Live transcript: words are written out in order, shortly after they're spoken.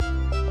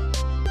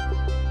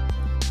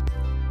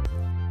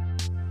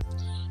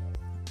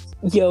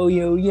Yo,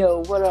 yo,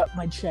 yo, what up,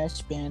 my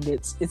trash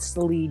bandits? It's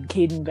the lead,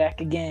 Caden,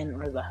 back again,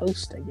 or the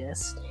host, I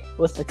guess,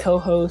 with the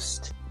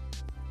co-host.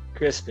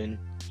 Crispin.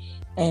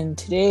 And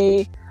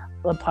today,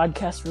 the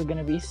podcast we're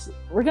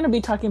gonna be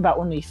talking about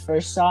when we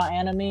first saw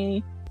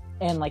anime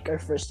and like our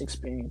first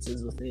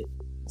experiences with it.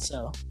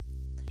 So,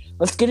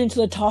 let's get into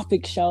the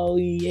topic, shall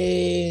we?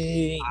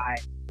 Yay!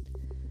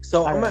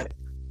 So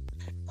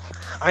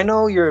I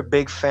know you're a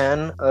big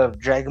fan of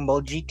Dragon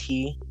Ball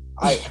GT.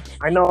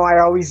 I know I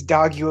always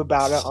dog you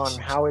about it on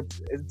how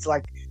it's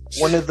like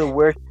one of the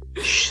worst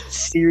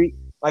series,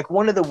 like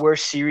one of the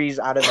worst series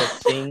out of the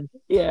thing.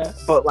 Yeah.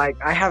 But like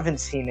I haven't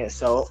seen it,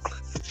 so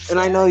and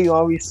I know you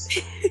always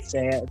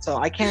say it, so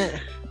I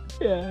can't.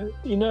 Yeah,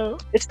 you know.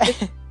 It's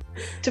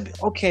to be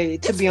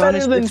It's honest,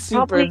 better than it's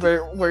probably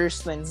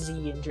worse than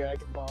Z and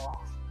Dragon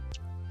Ball.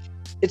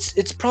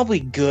 it's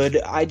probably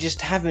good. I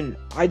just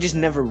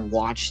never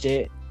watched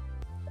it,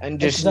 and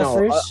It's just the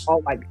know first-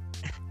 all like.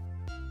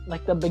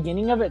 Like the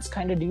beginning of it's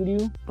kind of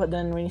doo-doo, but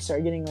then when you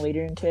start getting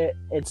later into it,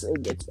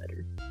 it gets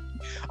better.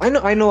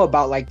 I know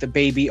about like the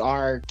baby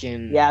arc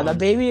and Yeah, the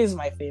baby is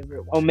my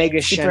favorite one.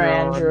 Omega Super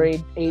Shenron.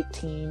 Android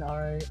 18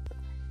 art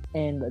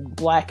and the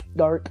Black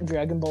Dark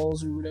Dragon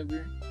Balls or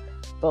whatever.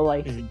 But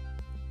like, Mhm.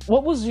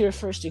 what was your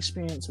first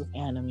experience with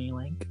anime?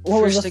 Like,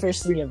 what was First the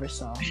first thing you ever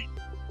saw?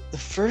 The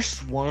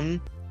first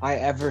one I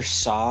ever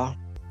saw,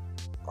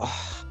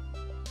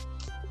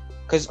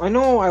 because I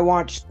know I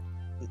watched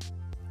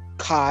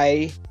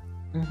Kai.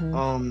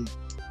 Mm-hmm.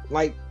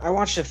 Like I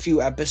watched a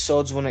few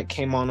episodes when it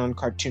came on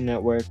Cartoon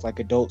Network, like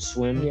Adult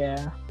Swim.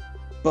 Yeah.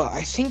 But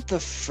I think the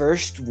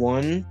first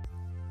one,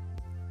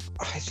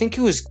 I think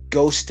it was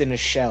Ghost in a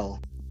Shell.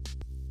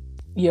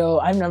 Yo,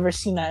 I've never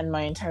seen that in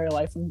my entire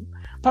life. I'm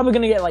probably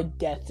gonna get like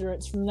death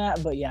threats from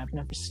that, but yeah, I've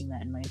never seen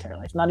that in my entire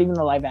life. Not even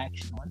the live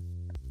action one.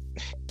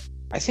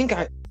 I think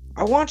I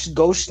watched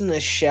Ghost in the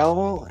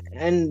Shell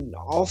and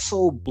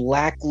also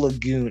Black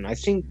Lagoon. I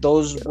think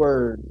those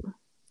were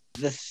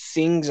the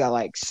things that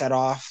like set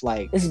off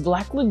like Is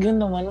Black Lagoon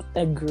the one with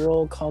that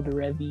girl called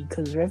Revy?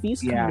 Because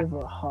Revy's kind Yeah. of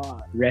a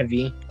hot.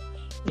 Revy.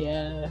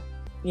 Yeah.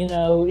 You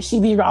know,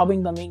 she'd be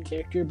robbing the main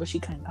character, but she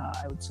kind of hot,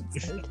 I would say.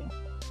 Her too.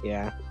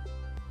 Yeah.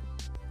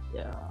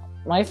 Yeah.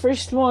 My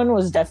first one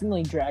was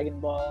definitely Dragon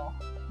Ball.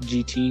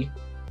 GT.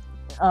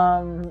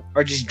 Um,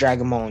 Or just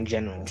Dragon Ball in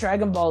general.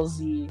 Dragon Ball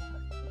Z.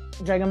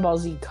 Dragon Ball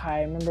Z Kai.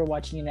 I remember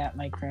watching it at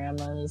my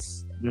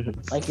grandma's.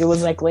 Mhm. Like, it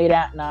was like late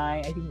at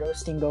night. I think I was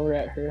staying over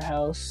at her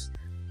house.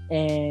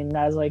 And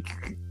I was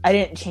like, I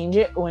didn't change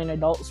it when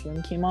Adult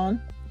Swim came on.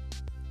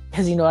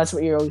 Because, you know, that's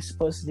what you're always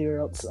supposed to do, or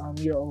else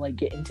you don't like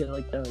get into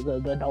like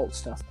the adult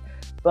stuff.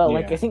 But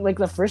like, Yeah. I think like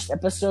the first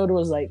episode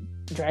was like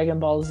Dragon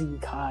Ball Z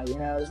Kai. You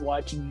know, I was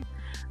watching it.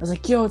 I was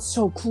like, yo, it's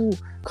so cool.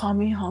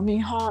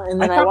 Kamehameha.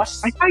 And then I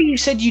watched. I thought you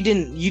said you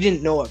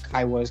didn't know what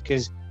Kai was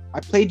because I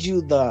played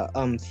you the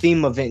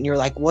theme of it and you're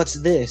like, what's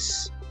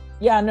this?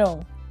 Yeah,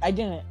 no, I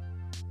didn't.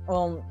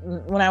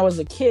 When I was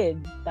a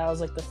kid, that was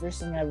like the first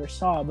thing I ever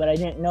saw, but I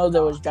didn't know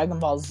there was Dragon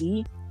Ball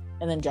Z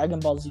and then Dragon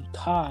Ball Z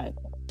Kai.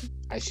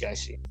 I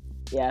see.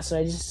 Yeah, so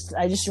I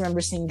just remember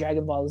seeing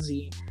Dragon Ball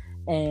Z,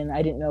 and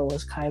I didn't know it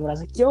was Kai, but I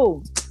was like,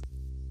 yo,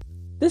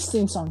 this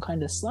theme song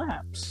kind of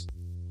slaps.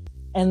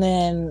 And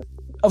then,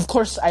 of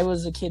course, I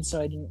was a kid,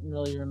 so I didn't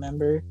really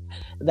remember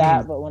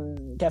that,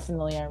 but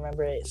definitely I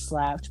remember it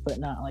slapped, but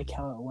not like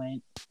how it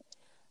went.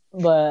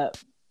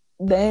 But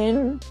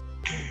then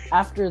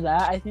after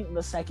that, I think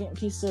the second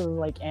piece of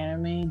like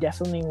anime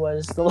definitely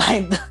was the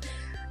live.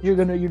 You're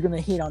gonna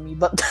hate on me,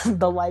 but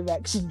the live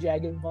action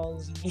Dragon Ball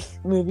Z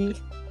movie.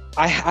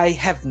 I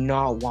have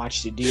not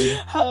watched it, dude.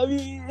 I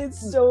mean,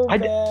 it's so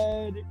bad.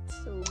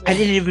 It's so bad. I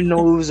didn't even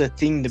know it was a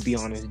thing, to be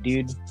honest,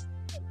 dude.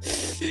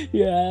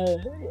 Yeah,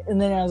 and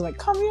then I was like,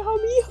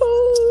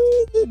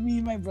 Kamehameha! Then me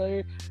and my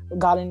brother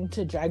got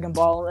into Dragon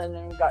Ball, and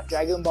then we got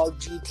Dragon Ball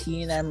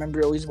GT, and I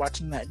remember always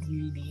watching that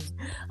DVD.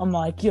 I'm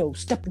like, yo,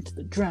 step into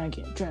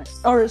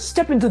the or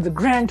step into the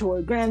Grand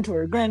Tour,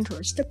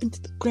 step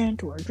into the Grand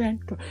Tour,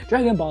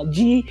 Dragon Ball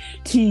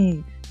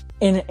GT,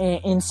 and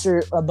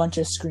insert a bunch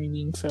of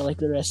screaming for like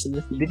the rest of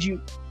the thing.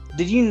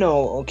 Did you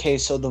know? Okay,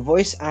 so the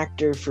voice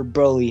actor for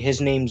Broly, his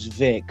name's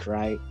Vic,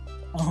 right?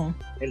 Uh-huh.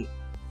 And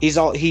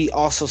he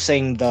also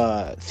sang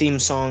the theme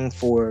song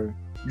for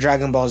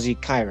Dragon Ball Z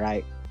Kai,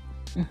 right?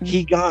 Mm-hmm.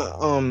 He got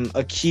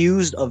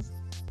accused of,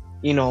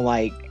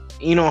 like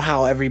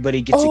how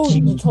everybody gets accused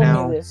you told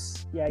now. me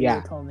this. Yeah,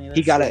 you told me this.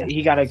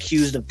 He got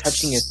accused of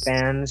touching his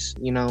fans,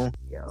 Yo,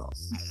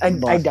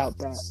 I doubt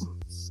that.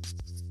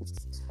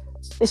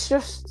 It's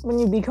just when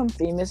you become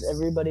famous,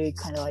 everybody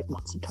kind of like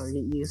wants to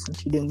target you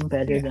since you're doing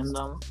better than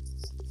them.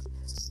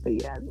 But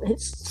yeah,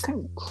 it's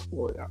kind of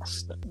cool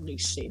that they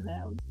say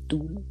that,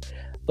 dude.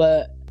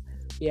 But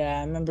yeah,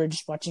 I remember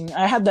just watching.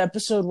 I had the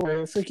episode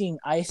where freaking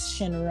Ice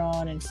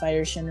Shenron and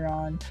Fire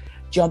Shenron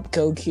jump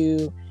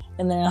Goku,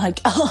 and then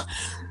like, oh,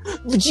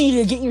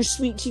 Vegeta, get your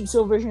sweet cheeks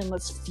over here and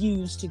let's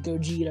fuse to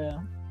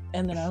Gogeta.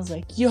 And then I was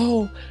like,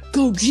 yo,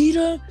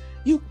 Gogeta,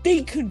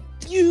 they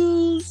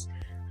confuse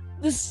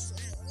this.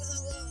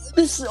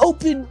 this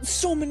opened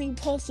so many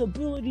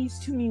possibilities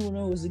to me when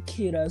I was a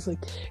kid. I was like,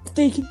 if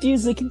they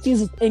confuse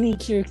with any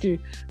character.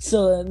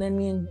 So and then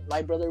me and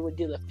my brother would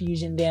do the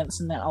fusion dance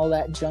and all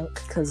that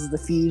junk because the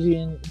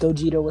fusion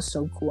Gogeta was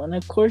so cool. And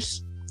of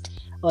course,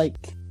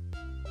 like,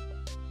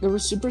 there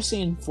was Super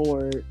Saiyan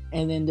 4,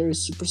 and then there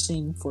was Super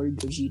Saiyan 4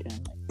 Gogeta.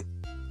 And like,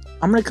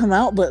 I'm gonna come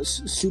out, but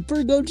Super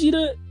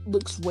Gogeta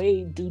looks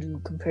way doo-doo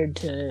compared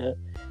to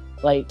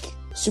like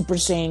Super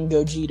Saiyan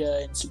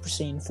Gogeta and Super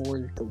Saiyan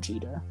 4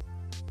 Gogeta.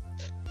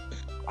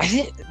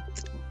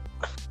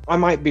 I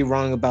might be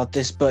wrong about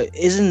this, but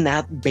isn't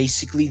that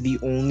basically the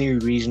only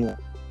reason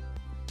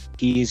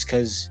he is?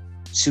 Because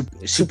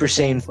Super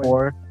Saiyan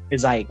 4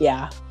 is like,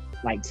 yeah,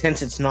 like,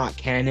 since it's not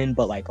canon,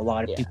 but like a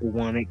lot of people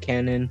want it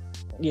canon.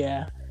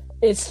 Yeah,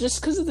 it's just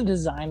because the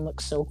design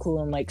looks so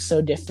cool and like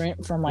so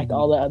different from like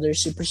all the other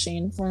Super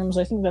Saiyan forms.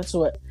 I think that's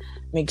what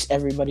makes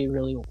everybody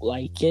really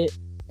like it.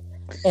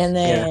 And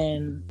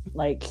then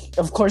like,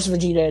 of course,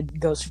 Vegeta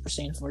goes Super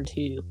Saiyan 4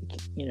 too.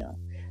 You know,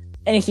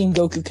 anything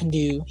Goku can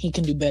do, he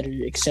can do better,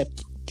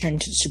 except turn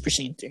to Super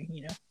Saiyan 3,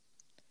 you know?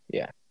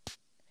 Yeah.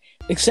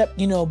 Except,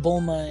 you know,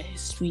 Bulma,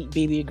 his sweet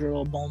baby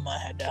girl Bulma,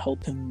 had to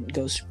help him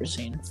go Super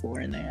Saiyan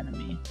 4 in the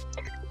anime.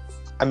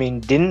 I mean,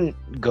 didn't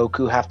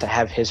Goku have to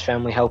have his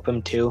family help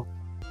him too?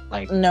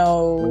 Like,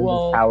 no,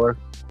 well, power.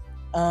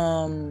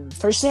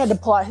 First he had to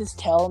plot his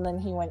tail, and then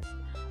he went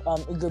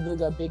Ooga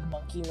Booga Big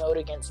Monkey mode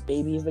against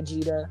baby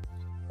Vegeta.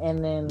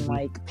 And then,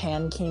 like,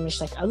 Pan came and she's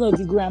like, I love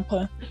you,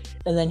 Grandpa.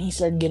 And then he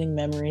started getting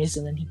memories,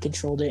 and then he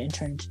controlled it and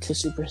turned to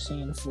Super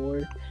Saiyan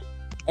 4.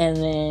 And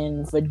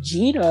then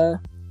Vegeta,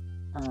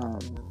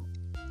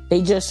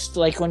 they just,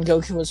 like, when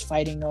Goku was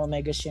fighting the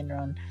Omega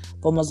Shenron,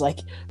 Bulma's like,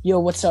 yo,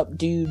 what's up,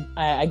 dude?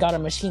 I got a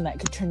machine that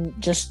could turn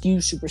just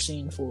you Super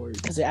Saiyan 4.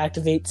 Because it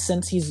activates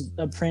since he's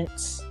a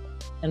prince.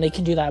 And they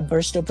can do that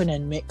burst open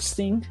and mix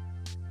thing.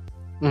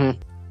 Mm-hmm.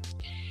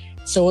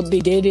 So what they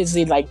did is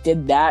they, like,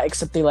 did that,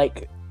 except they,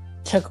 like,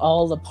 took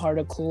all the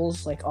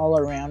particles like all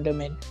around him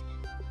and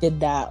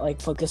did that,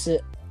 like focused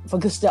it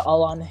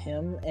all on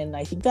him, and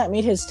I think that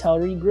made his tail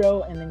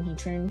regrow, and then he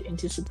turned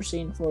into Super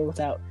Saiyan 4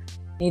 without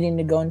needing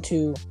to go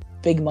into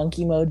Big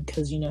Monkey mode,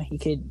 because, you know, he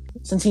could,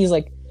 since he's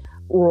like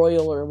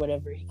royal or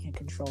whatever, he can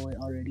control it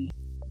already.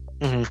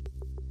 Mm-hmm.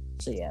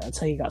 So yeah, that's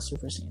how he got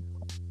Super Saiyan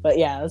 4. But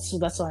yeah,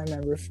 that's what I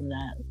remember from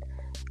that.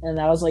 And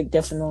that was like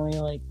definitely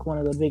like one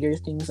of the bigger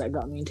things that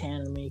got me into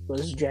anime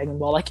was Dragon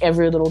Ball. Like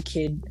every little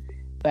kid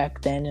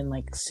back then in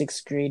like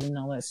 6th grade and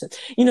all that stuff.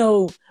 You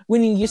know,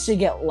 when you used to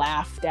get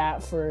laughed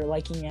at for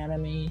liking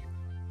anime.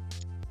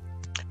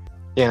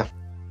 Yeah.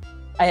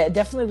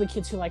 Definitely the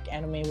kids who liked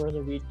anime were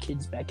the weird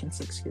kids back in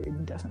 6th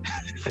grade,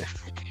 definitely.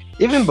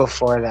 Even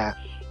before that.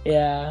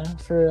 Yeah,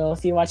 for real.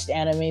 If you watched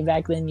anime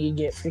back then, you'd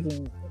get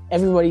freaking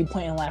everybody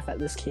point and laugh at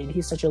this kid.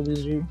 He's such a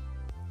loser.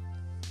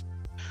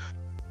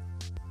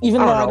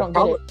 Even though I don't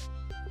get it.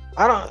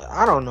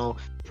 I don't know.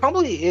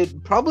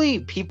 Probably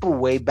people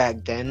way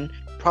back then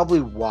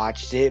probably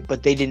watched it,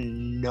 but they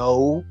didn't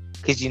know,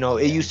 because, you know,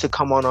 it used to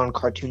come on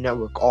Cartoon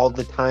Network all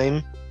the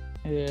time.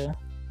 Yeah.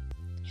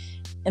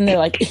 And they're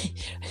like,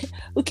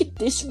 look at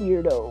this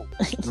weirdo.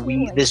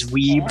 This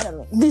weeb.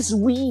 Anime. This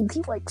weeb,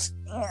 he likes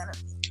anime.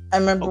 I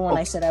remember when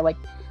I said I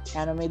liked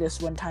anime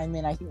this one time,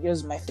 and I think it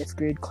was my 5th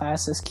grade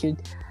class, this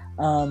kid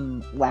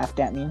laughed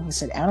at me, and he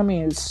said, anime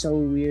is so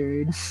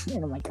weird.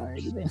 And I'm like,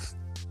 alright then.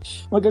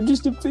 Like, I'm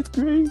just in 5th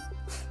grade.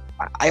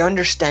 I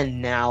understand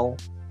now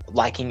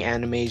liking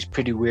anime is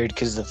pretty weird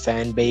because the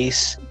fan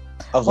base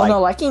of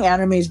liking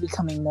anime is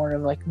becoming more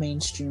of like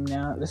mainstream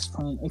now at this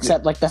point,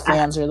 except like the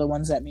fans are the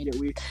ones that made it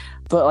weird.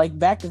 But like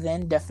back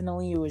then,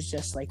 definitely it was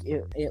just like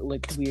it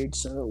looked weird,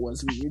 so it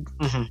was weird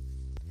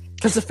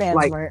because the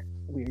fans weren't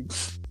weird.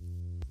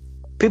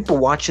 People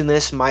watching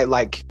this might,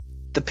 like,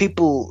 the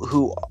people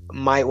who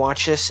might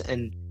watch this,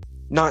 and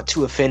not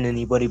to offend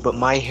anybody, but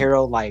My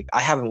Hero, like,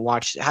 haven't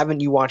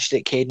you watched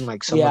it, Caden?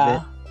 Like, some of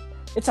it?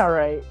 It's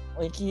alright.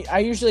 Like, I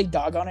usually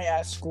dog on it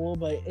at school,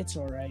 but it's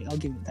alright. I'll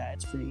give it that.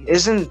 It's pretty good.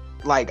 Isn't,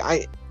 like,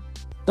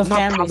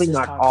 probably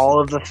not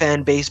all of the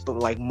fan base, but,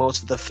 like,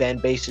 most of the fan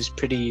base is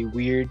pretty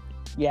weird.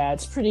 Yeah,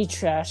 it's pretty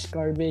trash,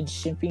 garbage,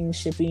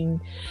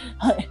 shipping.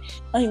 I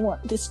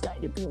want this guy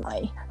to be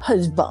my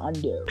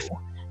husbando.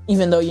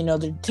 Even though, you know,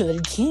 they're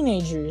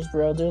teenagers,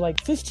 bro. They're,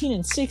 like, 15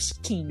 and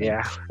 16.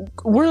 Yeah.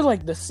 We're,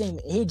 like, the same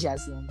age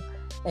as them.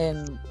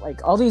 And,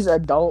 like, all these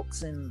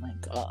adults and,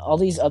 like, all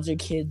these other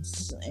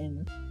kids,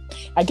 and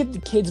I get the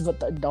kids,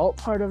 but the adult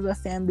part of the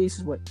fan base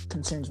is what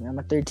concerns me. I'm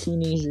like, they're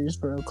teenagers,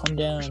 bro. Calm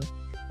down.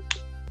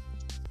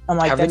 I'm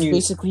like, that's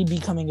basically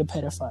becoming a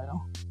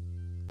pedophile.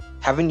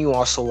 Haven't you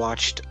also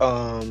watched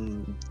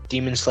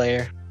Demon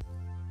Slayer?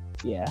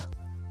 Yeah.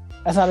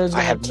 I thought it was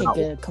going to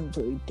take a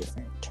completely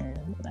different turn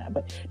than that.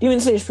 But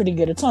Demon Slayer is pretty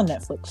good. It's on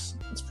Netflix.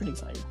 It's pretty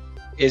fire.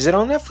 Is it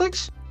on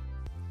Netflix?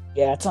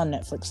 Yeah, it's on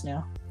Netflix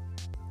now.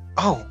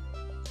 Oh.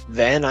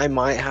 Then I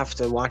might have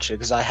to watch it,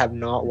 because I have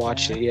not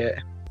watched it yet.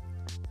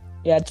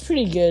 Yeah, it's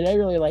pretty good. I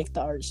really like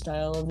the art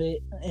style of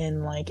it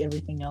and, like,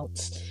 everything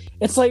else.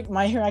 It's like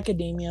My Hero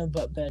Academia,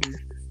 but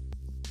better.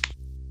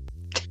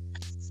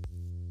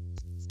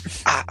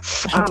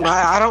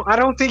 I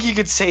don't think you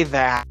could say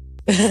that.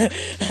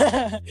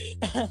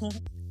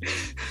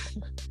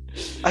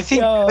 I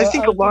think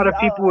a lot of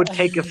people would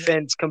take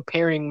offense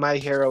comparing My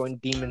Hero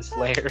and Demon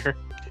Slayer.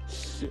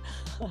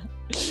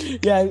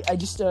 Yeah, I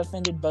just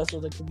offended both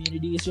of the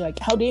communities. You're like,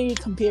 how dare you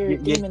compare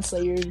Demon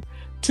Slayer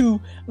to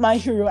My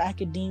Hero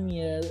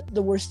Academia,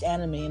 the worst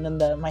anime? And then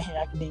the My Hero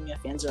Academia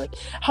fans are like,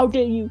 how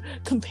dare you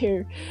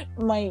compare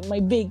my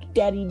Big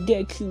Daddy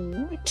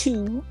Deku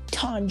to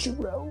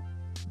Tanjiro?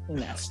 And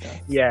that stuff.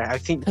 Yeah, I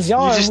think because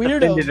y'all you are just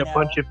weirdos offended now. a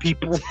bunch of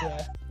people.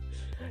 Yeah.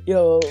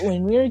 Yo,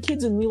 when we were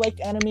kids and we liked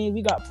anime,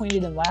 we got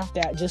pointed and laughed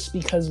at just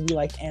because we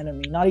liked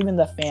anime. Not even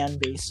the fan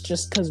base,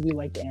 just because we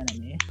liked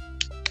anime.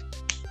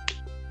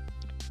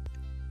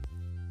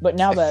 But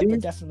now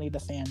definitely the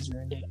fans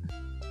ruined it.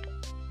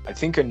 I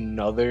think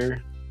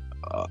another.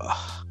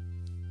 I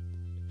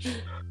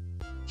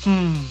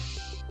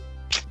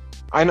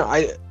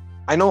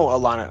know a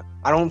lot of.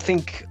 I don't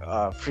think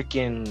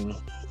freaking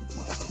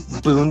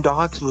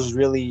Boondocks was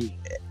really.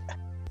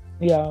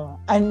 Yeah,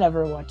 I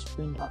never watched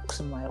Boondocks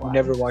in my life.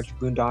 Never watched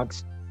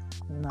Boondocks.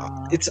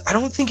 Nah. I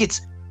don't think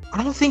it's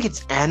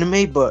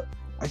anime, but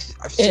I've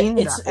seen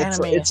it's that.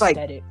 Anime it's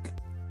aesthetic. Like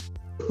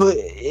put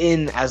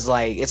in as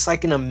like it's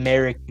like an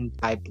American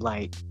type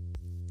like.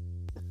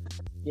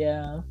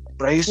 Yeah.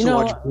 But I used to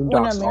watch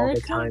Boondocks all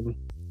the time.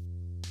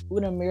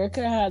 When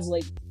America has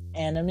like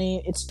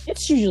anime,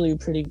 it's usually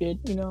pretty good.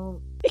 You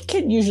know, it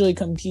can usually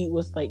compete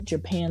with like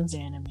Japan's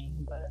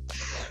anime, but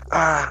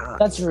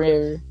that's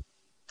rare.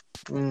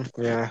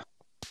 Yeah.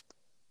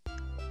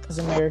 Because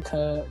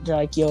America, they're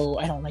like, yo,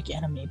 I don't like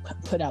anime.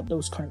 Put out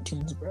those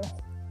cartoons, bro.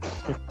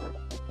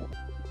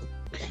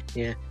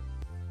 Yeah.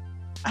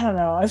 I don't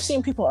know. I've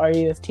seen people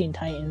argue if Teen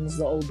Titans,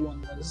 the old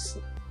one, was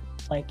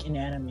like an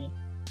anime.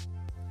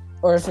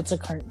 Or if it's a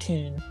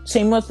cartoon.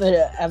 Same with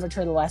the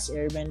Avatar The Last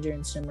Airbender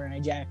and Samurai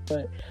Jack,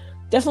 but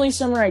definitely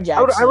Samurai Jack.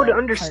 I would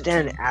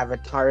understand cartoon.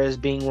 Avatar as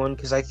being one,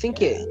 because I think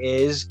it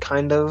is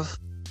kind of...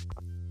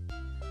 I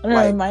don't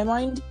know, in my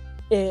mind,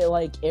 it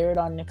like aired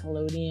on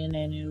Nickelodeon,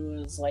 and it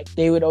was like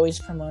they would always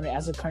promote it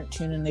as a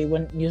cartoon, and they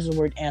wouldn't use the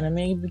word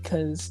anime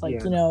because,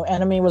 like, you know,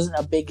 anime wasn't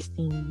a big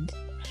thing,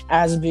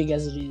 as big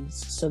as it is,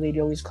 so they'd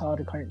always call it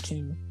a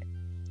cartoon.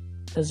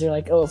 Because they're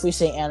like, oh, if we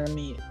say anime,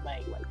 it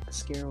might like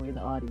scare away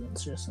the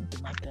audience or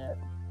something like that.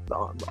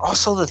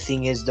 Also, the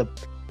thing is,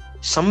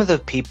 some of the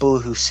people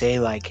who say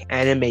like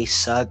anime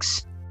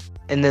sucks,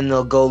 and then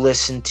they'll go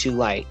listen to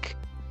like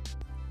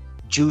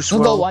Juice WRLD.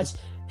 They'll go watch,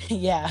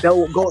 yeah.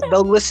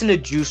 They'll listen to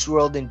Juice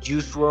WRLD, and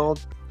Juice WRLD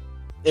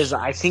is,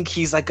 I think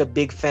he's like a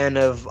big fan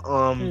of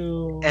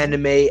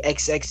anime.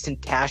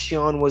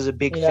 XXXTentacion was a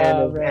big fan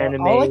of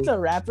anime. All like the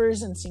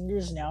rappers and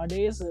singers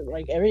nowadays,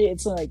 like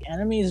it's like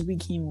anime has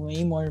become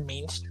way more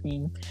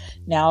mainstream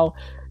now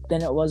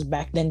than it was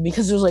back then,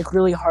 because it was like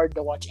really hard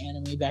to watch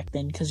anime back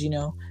then, because, you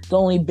know, the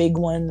only big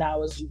one that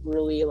was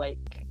really like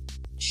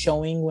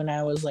showing when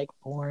I was like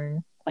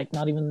born, like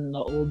not even the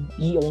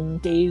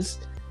old days,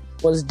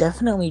 was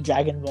definitely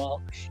Dragon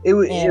Ball. I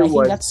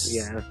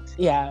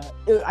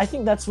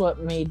think that's what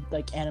made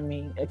like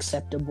anime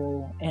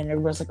acceptable, and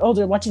everybody's like, oh,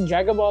 they're watching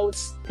Dragon Ball,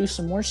 let's do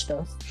some more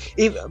stuff.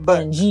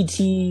 And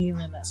GT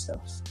and that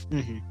stuff.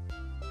 Mm-hmm.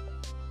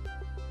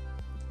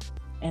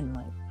 And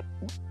like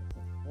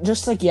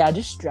just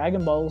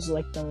Dragon Balls,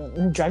 like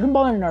Dragon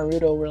Ball and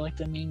Naruto were like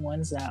the main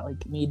ones that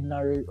like made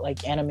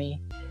like anime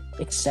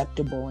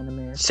acceptable in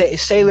America.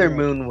 Sailor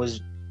Moon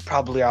was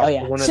probably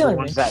one of the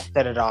ones that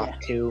set it off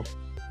too.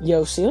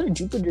 Yo, Sailor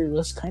Jupiter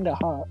was kind of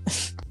hot.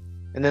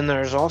 And then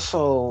there's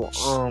also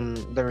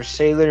there was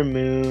Sailor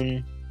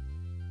Moon.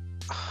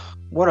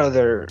 What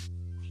other?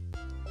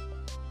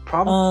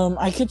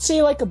 I could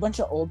say like a bunch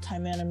of old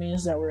time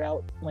animes that were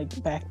out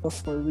like back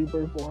before we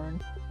were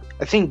born.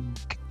 I think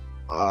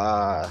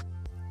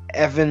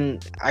Evan.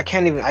 I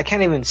can't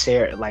even say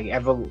it, like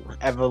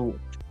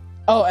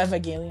Oh,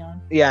 Evangelion.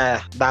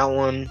 Yeah, that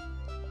one.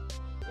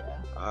 Yeah.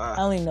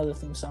 I only know the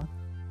theme song.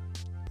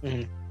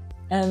 Mm-hmm.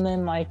 And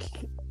then like,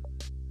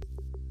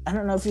 I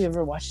don't know if you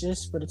ever watched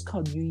this, but it's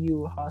called Yu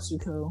Yu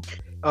Hakusho.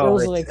 Oh,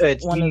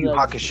 it's one Yu Yu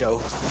Hakusho.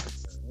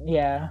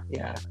 Yeah.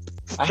 Yeah.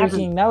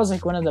 That was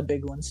like one of the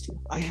big ones too.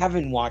 I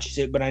haven't watched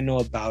it, but I know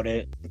about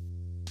it.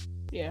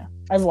 Yeah,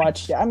 I've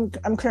watched it.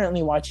 I'm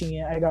currently watching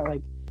it. I got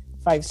like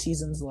 5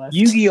 seasons left.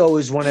 Yu-Gi-Oh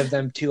is one of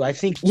them too. I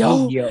think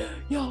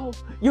Yu-Gi-Oh.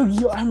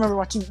 I remember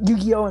watching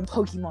Yu-Gi-Oh and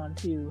Pokemon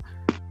too.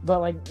 But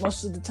like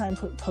most of the time,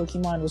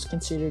 Pokemon was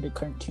considered a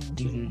cartoon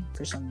too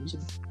for some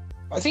reason.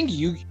 I think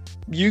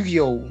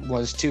Yu-Gi-Oh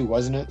was too,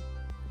 wasn't it?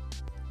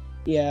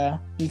 Yeah,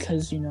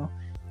 because, you know,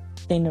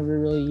 they never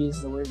really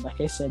used the word. Like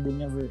I said,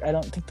 I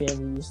don't think they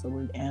ever used the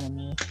word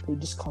anime. They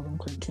just call them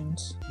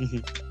cartoons.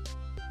 Mm-hmm.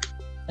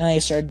 And they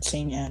started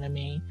saying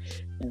anime,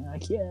 and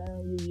like, yeah,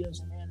 Yu-Gi-Oh's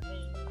an anime,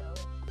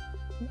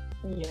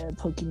 you know. Yeah,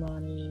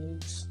 Pokemon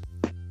is.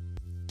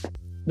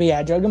 But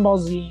yeah, Dragon Ball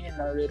Z and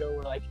Naruto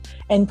were like,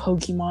 and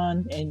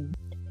Pokemon, and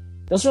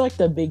those are like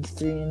the big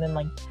 3. And then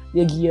like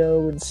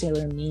Yu-Gi-Oh and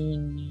Sailor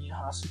Moon, Yu Yu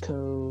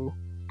Hakusho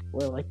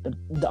were like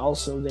the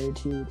also there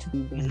too, to be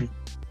big. Mm-hmm.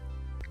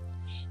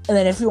 And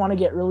then if we want to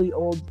get really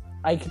old,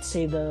 I could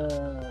say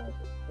the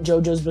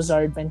JoJo's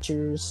Bizarre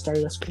Adventures,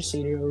 Stardust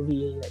Crusader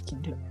OVA that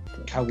came to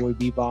America. Cowboy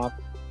Bebop.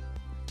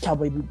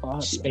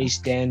 Space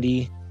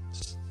Dandy.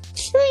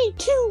 3,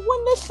 2,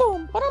 1, let's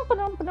go.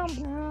 Ba-dum.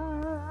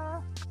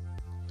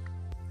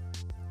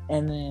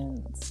 And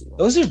then let's see,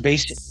 those are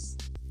basic.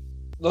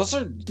 Those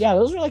are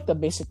those are like the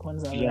basic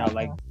ones.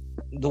 Like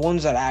the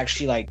ones that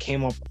actually like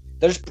came up.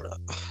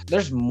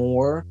 There's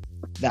more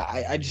that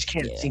I just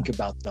can't think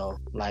about though.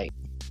 Like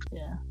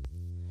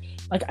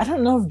like I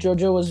don't know if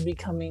JoJo was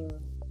becoming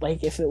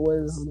like if it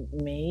was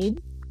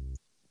made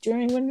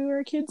during when we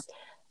were kids.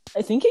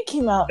 I think it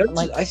came out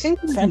I think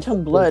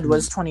Phantom Blood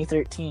was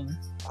 2013.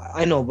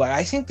 I know, but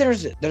I think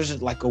there's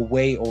like a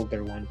way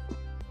older one.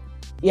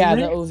 Yeah,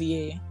 the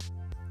OVA.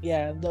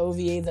 Yeah, the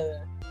OVA.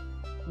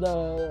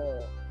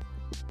 The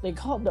they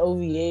call it the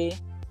OVA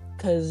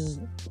because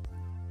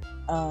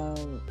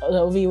the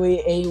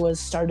OVA was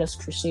Stardust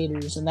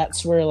Crusaders, and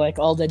that's where like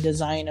all the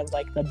design of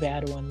like the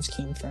bad ones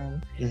came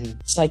from. Mm-hmm.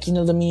 It's like, you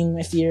know, the meme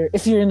if you're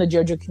in the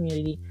JoJo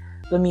community,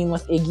 the meme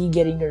with Iggy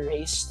getting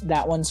erased,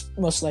 that one's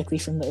most likely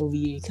from the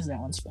OVA because that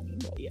one's funny.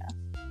 But yeah,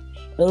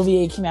 the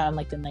OVA came out in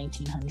like the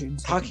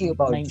 1900s. Talking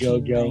about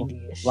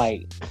JoJo,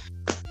 like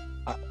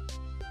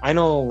I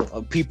know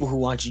people who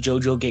watch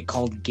JoJo get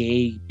called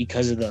gay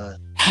because of the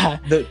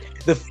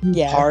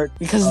part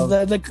because of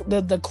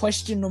the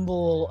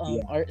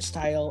questionable art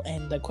style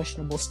and the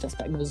questionable stuff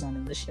that goes on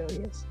in the show.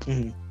 Yes.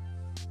 Mm-hmm.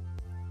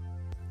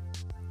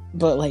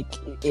 But like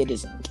it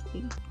isn't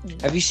gay.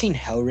 Have you seen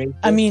Hellraiser?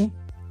 I mean,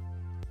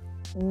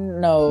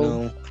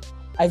 no.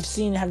 Have you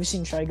seen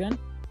Trigun?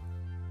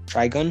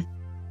 Trigun?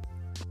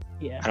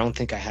 Yeah. I don't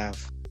think I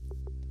have.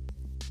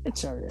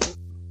 It's alright.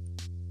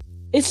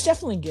 It's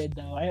definitely good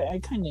though. I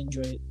kind of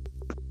enjoy it.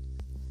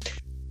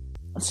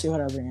 Let's see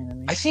what other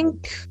anime. I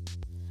think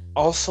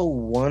also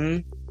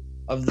one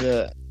of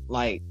the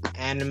like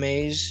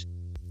animes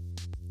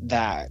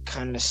that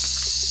kind of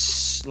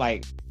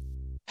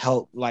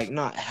like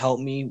not help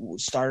me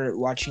started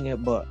watching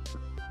it, but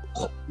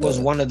was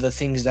one of the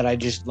things that I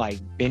just like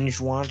binge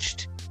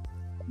watched.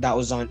 That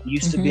was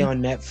used to be on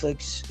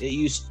Netflix.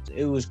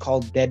 It was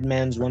called Dead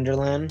Man's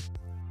Wonderland.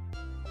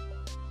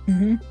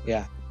 Mm-hmm.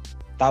 Yeah,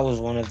 that was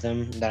one of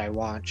them that I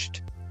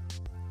watched.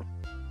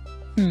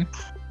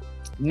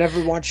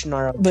 Never watched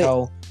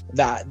Naruto.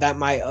 That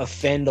might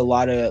offend a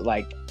lot of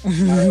like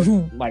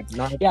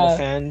Naruto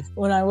fans.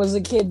 When I was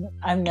a kid,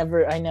 I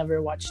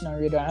never watched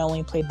Naruto. I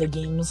only played the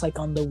games like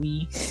on the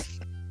Wii.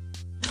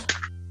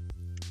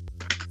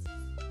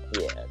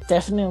 Yeah,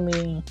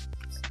 definitely.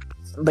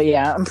 But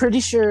yeah, I'm pretty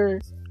sure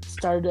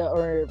Part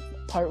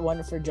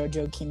 1 for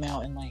JoJo came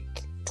out in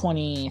like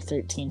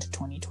 2013 to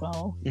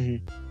 2012.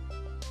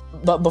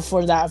 Mm-hmm. But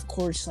before that, of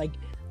course, like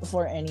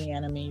before any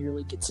anime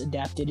really gets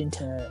adapted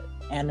into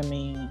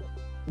anime,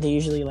 they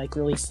usually like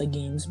release the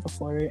games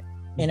before it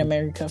in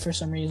America for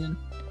some reason.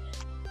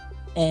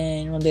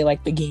 And when they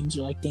like the games,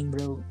 are like, dang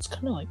bro, it's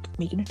kind of like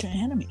making it to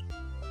anime.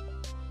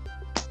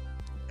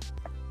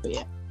 But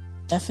yeah,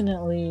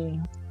 definitely,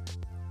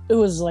 it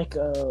was like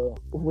a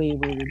way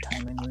weirder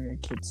time when we were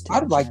kids. I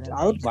would like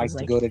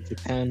to go to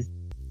Japan.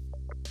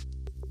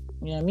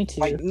 Yeah, me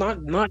too. Like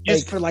not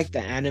just for like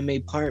the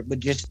anime part, but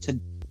just to.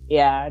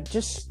 Yeah,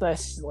 just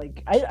this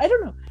like I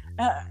don't know,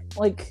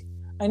 like.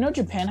 I know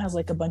Japan has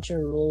like a bunch of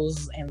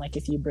rules, and like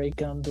if you break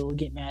them, they'll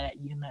get mad at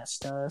you and that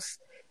stuff.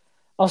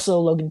 Also,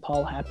 Logan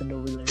Paul happened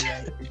over there,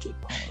 right? Or Jake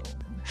Paul.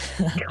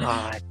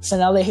 God. So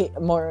now they hate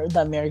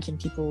the American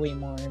people way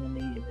more when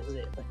they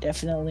visit. But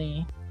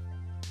definitely,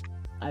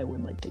 I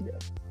would like to go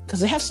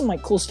because they have some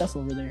like cool stuff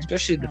over there.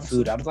 Especially the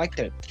food. I'd like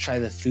to try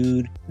the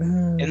food,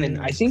 and then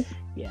I think.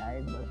 Yeah, I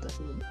love the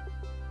food.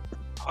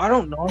 I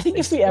don't know. I think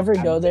if we ever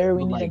go there,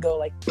 we need to go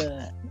like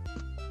the.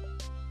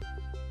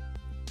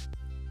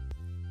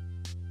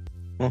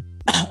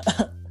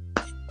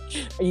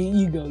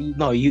 You go.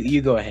 No,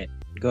 you go ahead.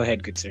 Go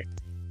ahead, good sir.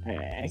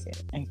 Alright,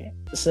 okay.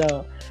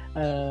 So,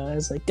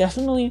 it's like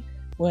definitely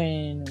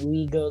when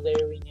we go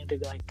there, we need to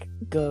like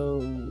go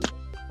to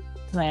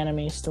the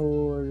anime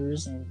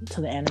stores and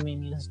to the anime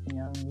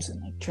museums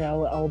and like try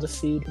all the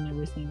food and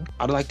everything.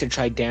 I'd like to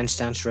try Dance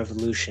Dance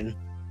Revolution.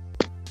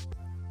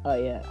 Oh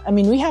yeah, I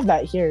mean we have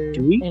that here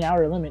Do we? in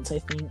Outer Limits, I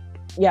think.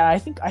 Yeah, I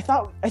think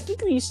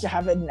we used to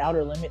have it in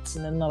Outer Limits,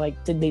 and then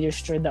they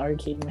destroyed the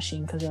arcade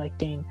machine because they're like,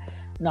 dang,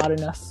 not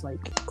enough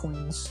like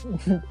coins,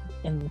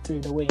 and threw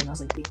it away. And I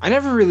was like, dang. I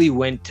never really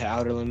went to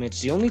Outer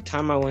Limits. The only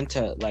time I went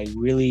to like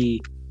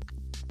really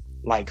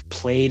like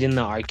played in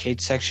the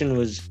arcade section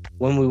was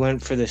when we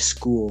went for the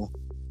school.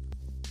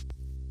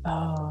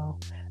 Oh,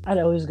 I'd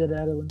always go to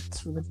Outer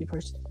Limits for the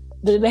first.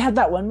 They had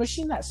that one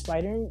machine, the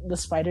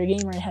spider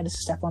game where I had to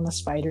step on the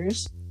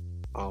spiders.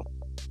 Oh.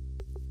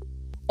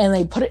 And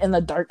they put it in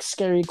the dark,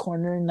 scary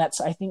corner, and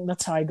I think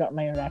that's how I got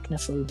my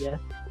arachnophobia.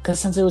 Because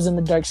since it was in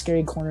the dark,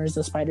 scary corners,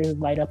 the spiders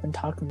would light up and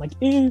talk. I'm like,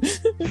 ew.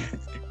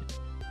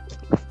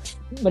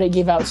 But it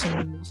gave out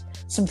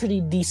some pretty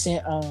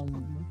decent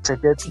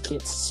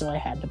tickets, so I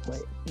had to play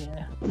it.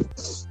 Yeah.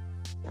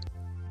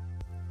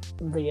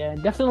 But yeah,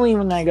 definitely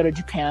when I go to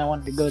Japan, I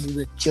wanted to go to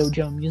the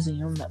JoJo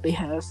Museum that they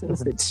have,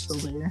 if it's still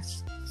there.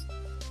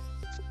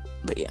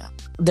 But yeah,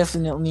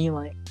 definitely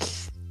like,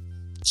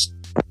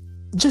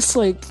 just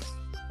like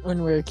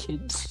when we were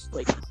kids,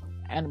 like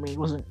anime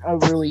wasn't a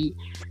really,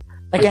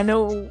 like, I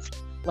know,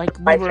 like,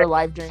 we were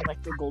alive during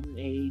like the golden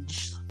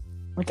age.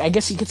 Like, I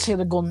guess you could say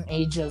the golden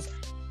age of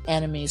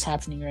anime is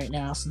happening right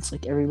now, since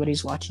like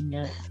everybody's watching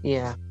it.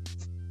 Yeah.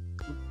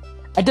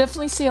 I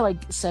definitely say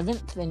like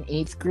 7th and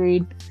 8th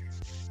grade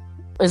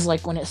is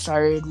like when it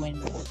started,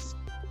 when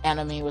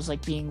anime was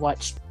like being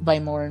watched by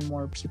more and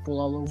more people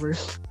all over.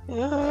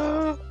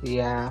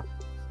 Yeah.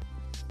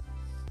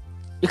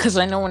 Because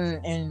I know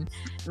in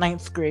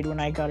 9th grade, when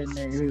I got in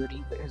there,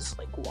 everybody was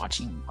like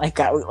watching, like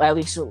at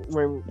least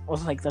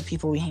with like the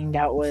people we hanged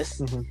out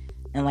with,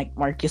 and like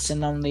Marcus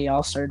and them, they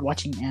all started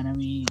watching anime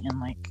in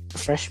like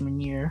freshman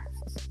year.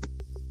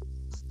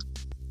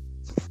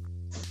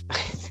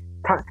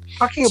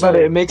 Talking about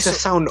it makes us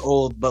sound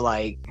old, but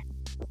like,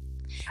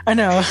 I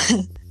know.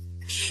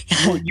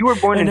 You were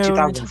born in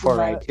 2004,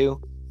 right? Too,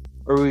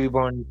 or were you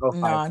born in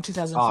 2005? No, in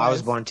 2005. Oh, I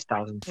was born in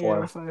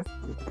 2004. Yeah,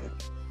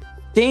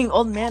 dang,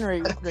 old man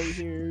right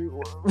here.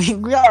 We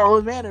got an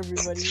old man,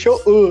 everybody.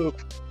 Shut up.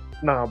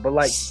 No, but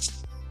like,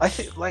 I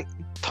think like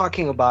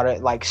talking about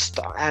it, like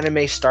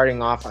anime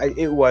starting off,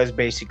 it was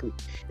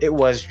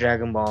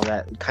Dragon Ball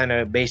that kind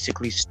of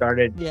basically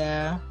started.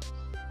 Yeah.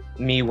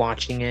 Me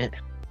watching it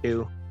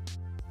too.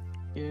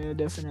 Yeah,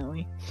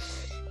 definitely.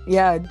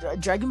 Yeah,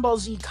 Dragon Ball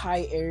Z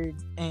Kai aired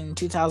in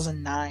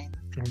 2009.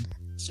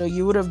 So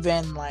you would have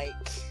been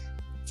like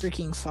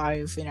freaking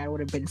 5, and I would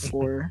have been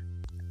 4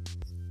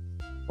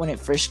 when it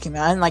first came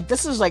out. And like,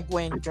 this is like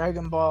when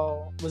Dragon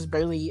Ball was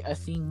barely a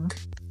thing.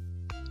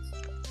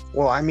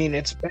 Well, I mean,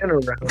 it's been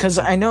around because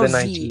I know the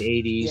Z,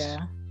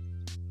 1980s.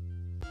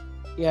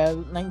 Yeah,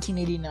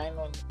 1989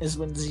 is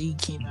when Z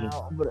came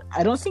out, but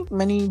I don't think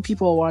many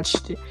people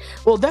watched it.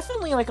 Well,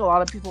 definitely like a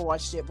lot of people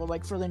watched it, but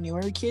like for the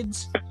newer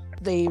kids,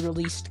 they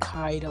released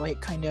Kai to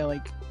like kind of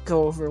like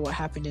go over what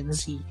happened in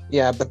Z.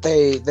 Yeah, but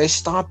they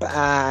stop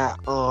at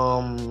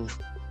I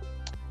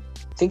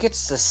think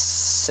it's the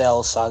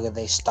Cell Saga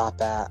they stop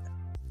at.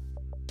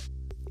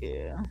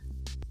 Yeah.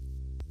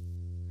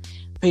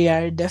 But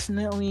yeah,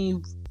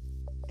 definitely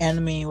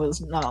anime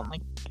was not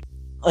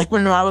like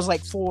when I was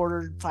like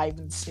 4, 5,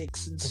 and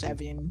 6 and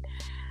 7,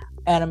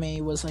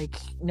 anime was like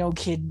no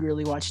kid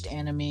really watched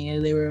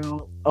anime. They were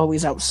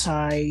always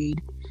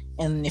outside,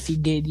 and if you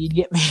did, you'd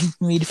get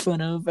made fun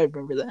of. I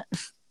remember that.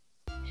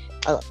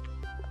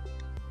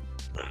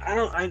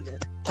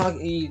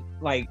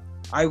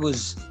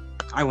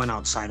 I went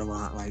outside a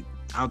lot. Like,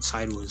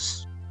 outside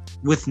was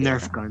with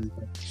Nerf guns.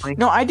 Like,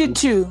 no, I did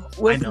too.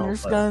 With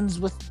Nerf guns,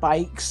 with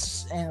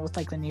bikes, and with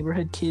like the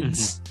neighborhood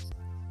kids.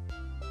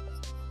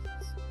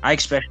 I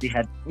especially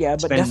had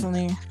but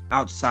definitely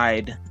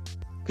outside,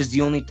 because the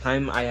only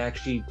time I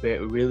actually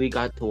really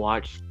got to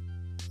watch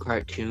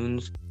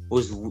cartoons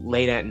was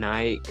late at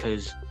night,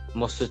 because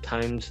most of the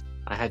times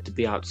I had to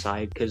be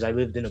outside because I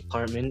lived in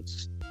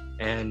apartments,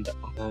 and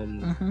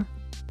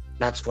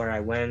that's where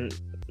I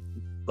went.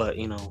 But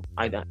you know,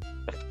 I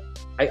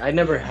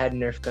never had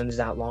Nerf guns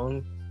that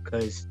long,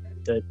 because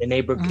the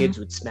neighbor kids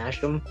would smash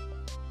them.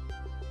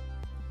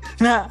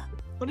 Nah.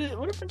 What a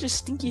bunch of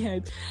stinky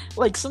heads.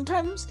 Like,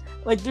 sometimes,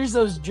 like, there's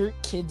those jerk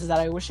kids that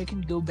I wish I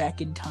could go back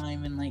in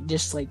time and, like,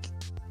 just, like,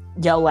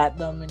 yell at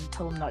them and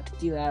tell them not to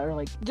do that, or,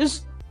 like,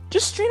 just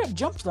straight up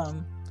jump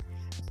them.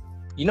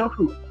 You know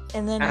who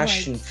and then,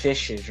 Ashton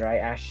Fish is, right?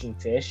 Ashton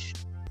Fish?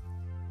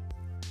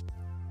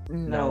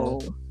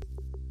 No.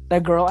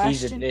 That girl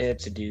Ashton?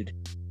 It's a dude.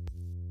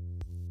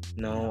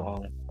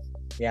 No.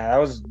 Yeah, that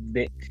was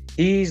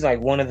he's, like,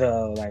 one of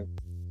the, like,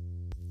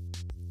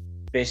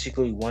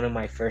 basically one of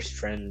my first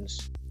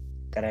friends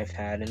that I've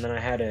had. And then I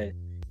had a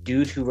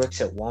dude who works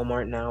at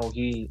Walmart now.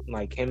 He,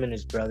 like, him and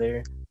his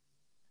brother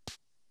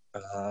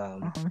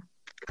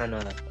kind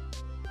of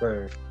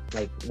were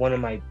like one of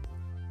my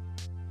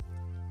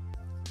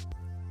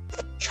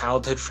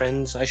childhood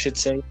friends, I should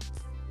say.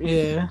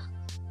 Yeah.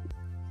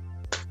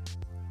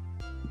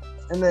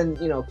 And then,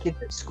 you know,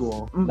 kids at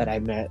school that I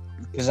met,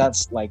 because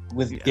that's like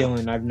with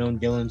Dylan. I've known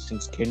Dylan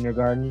since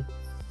kindergarten.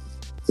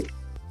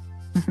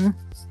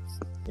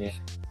 Yeah.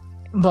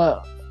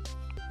 But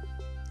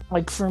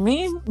like, for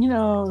me, you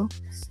know,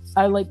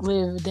 I like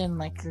lived in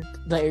like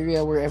the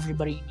area where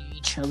everybody knew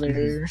each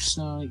other,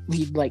 so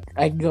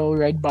I'd go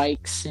ride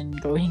bikes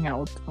and go hang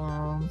out with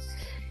them.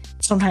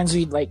 Sometimes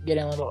we'd like get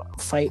in little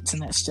fights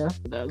and that stuff,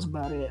 but that was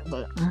about it.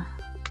 But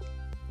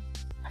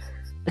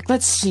like,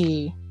 let's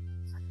see.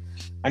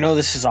 I know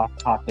this is off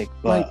topic,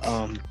 but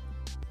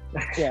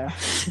yeah.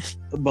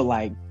 But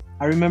like,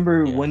 I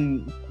remember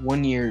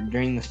one year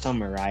during the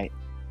summer, right?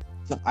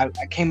 So I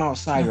came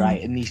outside,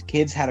 right, and these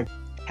kids had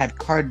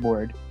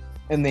cardboard,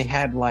 and they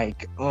had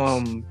like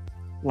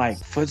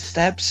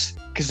footsteps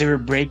because they were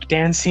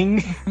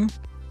breakdancing.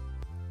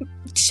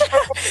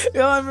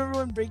 Yo, I remember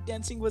when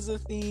breakdancing was a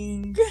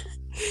thing.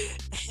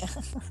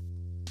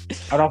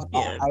 I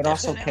would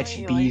also catch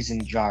definitely, bees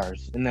in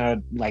jars, and then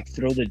I'd like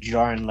throw the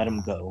jar and let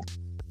them go.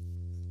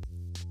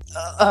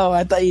 Oh,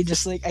 I thought you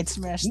just like I'd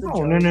smash the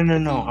jar.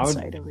 No.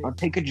 I'd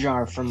take a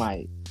jar from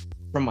my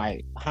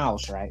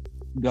house, right?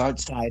 Go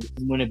outside,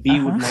 and when a bee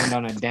would land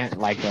on a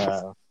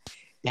dandelion,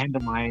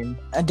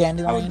 A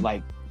dandelion. I would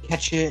like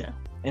catch it,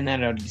 and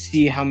then I'd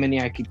see how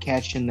many I could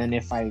catch, and then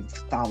if I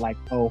thought like,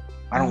 oh,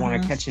 I don't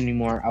want to catch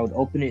anymore, I would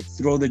open it,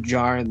 throw the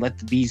jar, and let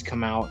the bees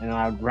come out, and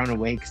I would run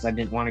away because I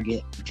didn't want to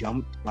get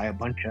jumped by a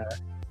bunch of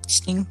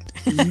sting.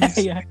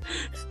 Yeah,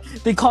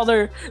 they call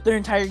their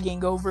entire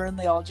gang over, and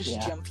they all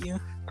just jump you.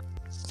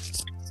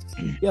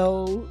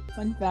 Yo,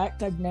 fun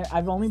fact: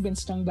 I've only been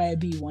stung by a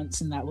bee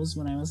once, and that was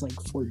when I was like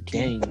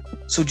 14. Dang.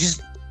 So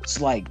it's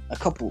like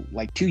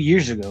 2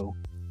 years ago.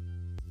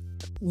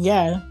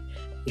 Yeah.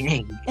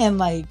 Dang. And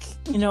like,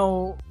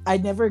 I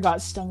never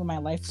got stung in my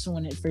life, so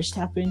when it first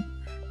happened,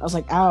 I was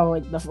like, ow,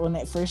 like when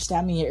it first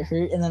stabbed me, it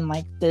hurt, and then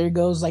like there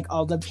goes like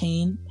all the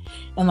pain,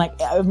 and like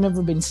I've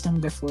never been stung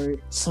before,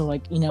 so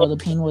like the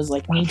pain was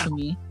like new to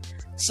me,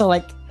 so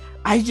like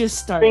I just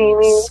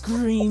started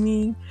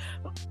screaming,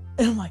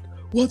 and I'm like,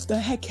 what the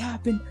heck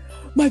happened?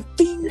 My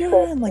finger!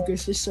 And like I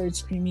just started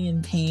screaming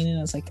in pain, and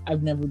I was like,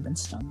 I've never been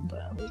stung,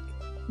 but like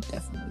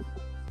definitely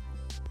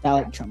that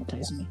like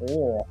traumatized me.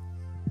 Oh,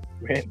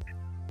 rip.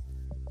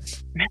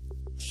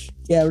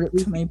 Yeah, rip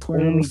to my poor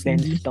I've only little been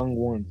finger. stung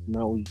once, and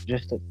that was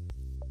just a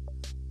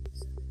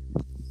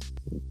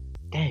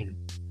dang.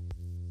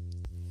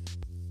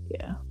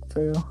 Yeah,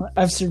 for real.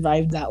 I've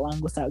survived that long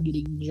without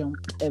getting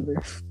jumped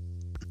ever.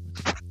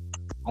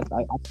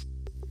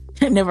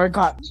 I never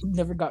got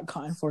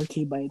caught in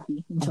 4K by a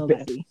bee until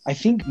that day. I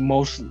think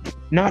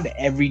not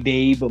every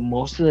day, but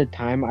most of the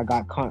time, I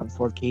got caught in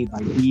 4K by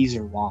bees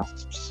or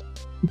wasps.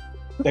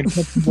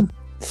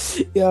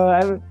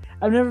 Yo,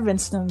 I've never been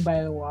stung by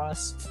a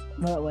wasp,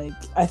 but like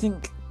I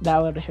think that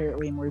would hurt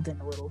way more than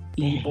a little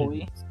bee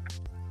boy.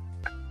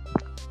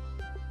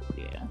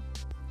 Yeah,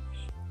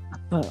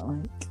 but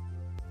like.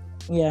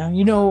 Yeah,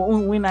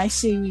 when I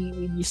say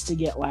we used to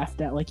get laughed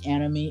at like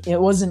anime,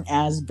 it wasn't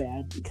as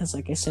bad because,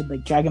 like I said,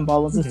 like Dragon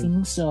Ball was a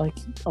thing, so like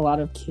a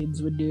lot of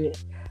kids would do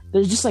it.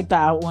 There's just like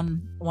that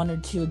one or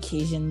two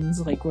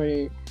occasions like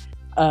where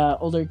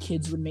older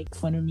kids would make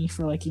fun of me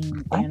for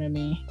liking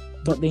anime,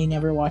 but they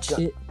never watched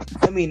it.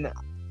 I mean,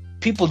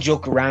 people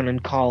joke around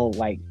and call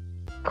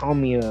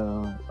me a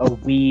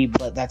weeb,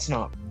 but that's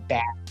not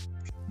bad.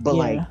 But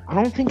like, I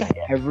don't think I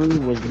ever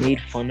was made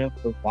fun of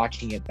for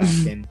watching it back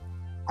then.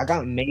 I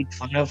got made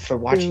fun of for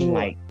watching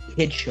like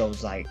kid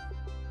shows, like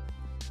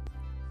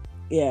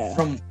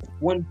from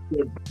one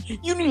kid.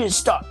 You need to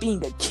stop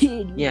being a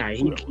kid. Yeah,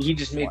 he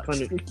just made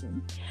fun of.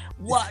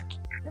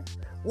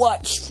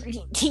 Watch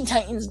freaking Teen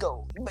Titans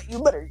Go. But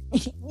you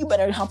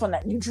better hop on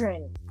that new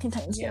trend. Teen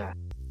Titans Go. Yeah.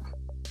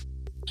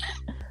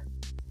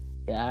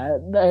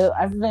 Yeah,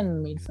 I've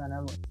been made fun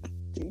of like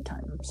 3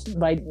 times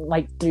by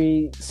like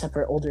 3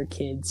 separate older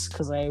kids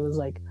because I was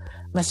like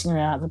messing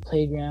around at the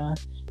playground.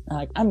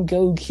 Like I'm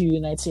Goku,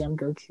 and I'd say I'm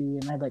Goku,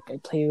 and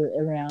I'd play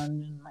around,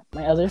 and like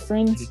my other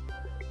friends,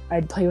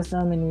 I'd play with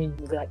them, and we'd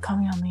be like,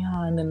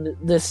 Kamehameha, and then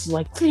this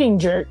like freaking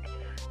jerk,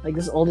 like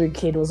this older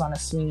kid was on a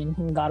swing, and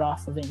he got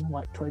off of it and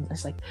walked towards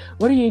us, like,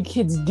 what are you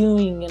kids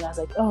doing? And I was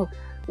like, oh,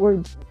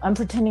 I'm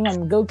pretending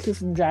I'm Goku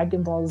from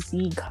Dragon Ball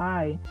Z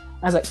Kai.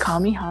 I was like,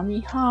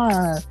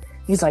 Kamehameha.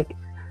 He's like,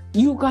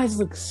 you guys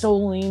look so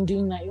lame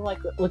doing that. You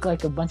look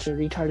like a bunch of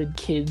retarded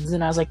kids.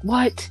 And I was like,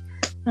 what?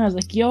 And I was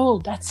like, yo,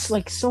 that's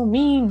like so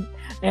mean.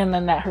 And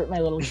then that hurt my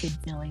little kid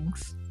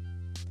feelings.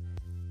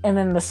 And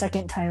then the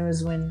second time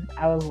is when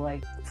I was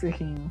like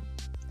freaking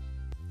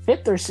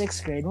 5th or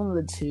 6th grade, one of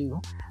the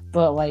two.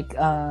 But like,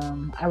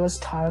 I was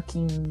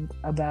talking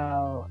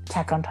about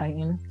Attack on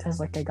Titan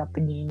because like I got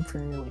the game for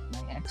like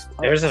my Xbox.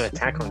 There's an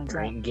Attack on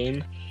Titan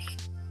game.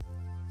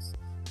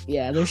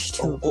 Yeah, there's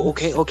 2.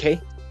 Okay.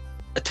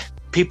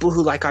 People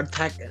who like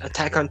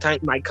Attack on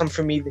Titan might come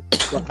for me.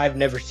 Well, I've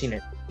never seen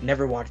it.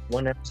 Never watched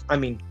one episode. I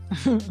mean,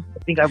 I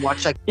think I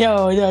watched like.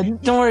 Yo,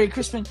 don't worry,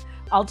 Crispin.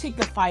 I'll take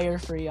the fire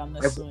for you on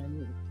this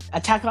one.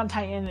 Attack on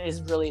Titan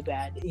is really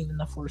bad. Even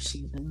the 4th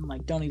season,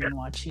 like, don't even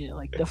watch it.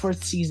 Like the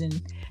 4th season,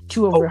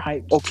 too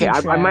overhyped. Okay, too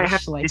trash. I might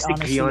have to like,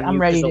 disagree honestly, on I'm you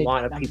ready because to, a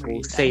lot of I'm people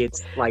ready to say die.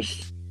 it's like.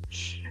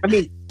 I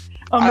mean,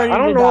 I'm ready I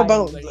don't to know die,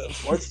 about buddy. the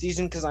 4th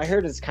season because I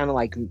heard it's kind of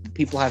like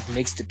people have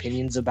mixed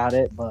opinions about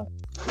it, but.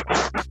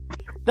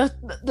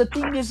 The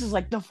thing is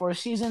like the 4th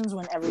seasons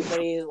when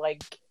everybody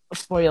like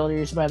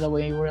spoilers by the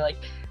way were like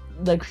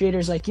the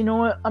creators like, you know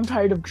what, I'm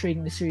tired of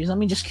creating the series, let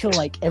me just kill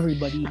like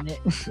everybody in it.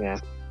 Yeah.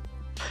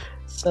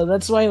 So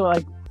that's why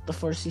like the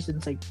 4th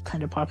season's like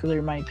kind of popular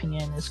in my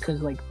opinion, is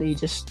because like they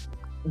just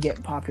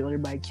get popular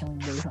by killing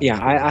their. Yeah,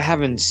 I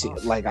haven't seen,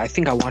 like, I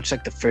think I watched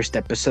like the first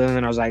episode and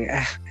then I was like,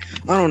 I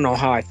don't know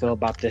how I feel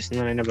about this, and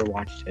then I never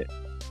watched it.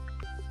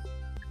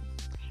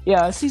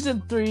 Yeah,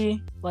 season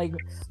 3, like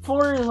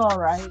 4 is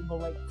alright, but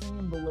like 3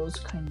 and below is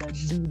kind of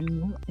doo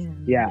doo.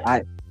 Yeah,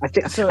 I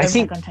think so. I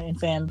think Attack on Titan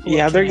fan.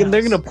 yeah, they're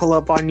gonna pull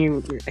up on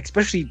you,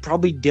 especially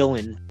probably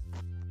Dylan.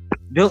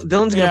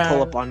 Dylan's gonna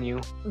pull up on you.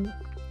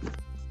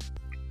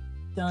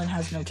 Dylan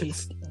has no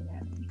taste in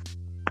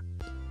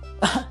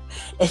anime.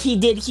 If he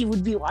did, he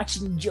would be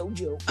watching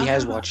JoJo. He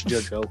has watched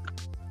JoJo.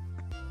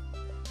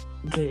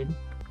 Good.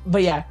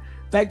 But yeah,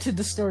 back to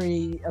the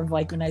story of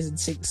like when I was in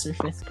 6th or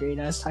 5th grade,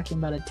 I was talking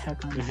about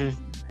Attack on Titan. Right?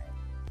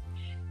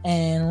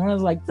 And one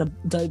of like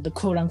the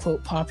quote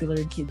unquote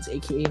popular kids,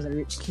 aka the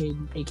rich kid,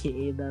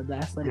 aka the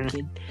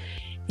athletic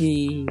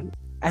kid,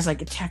 I was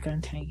like, Attack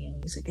on Titan.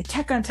 He's like,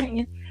 Attack on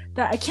Titan?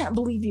 I can't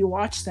believe you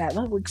watched that.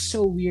 That looks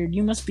so weird.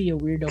 You must be a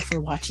weirdo for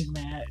watching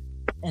that.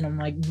 And I'm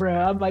like,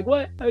 bruh,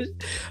 what? I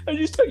was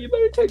just talking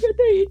about Attack on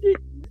Titan.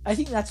 I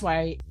think that's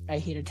why I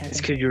hate Attack on Titan.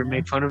 It's because you were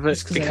made fun of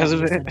it because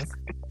of it?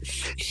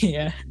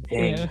 Yeah.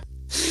 Dang. Yeah.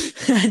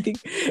 I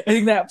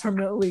think that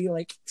permanently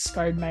like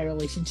scarred my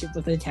relationship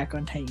with Attack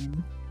on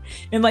Titan.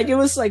 And like it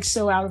was like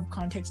so out of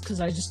context because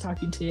I was just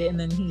talking to it, and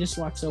then he just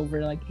walks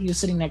over, like he was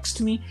sitting next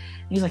to me,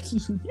 and he's like,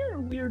 "You're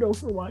a weirdo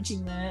for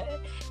watching that."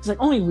 He's like,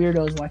 "Only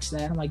weirdos watch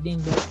that." I'm like, "Dang,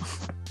 bro."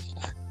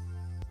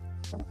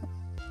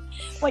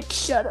 Like,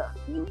 shut up.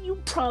 You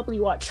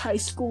probably watch High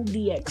School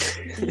DX.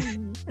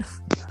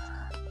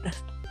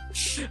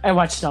 I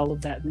watched all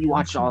of that. You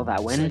watched all of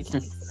that when?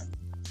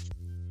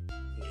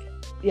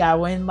 Yeah,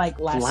 when like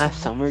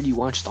last summer you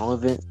watched all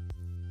of it?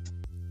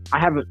 I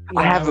haven't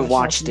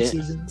watched it.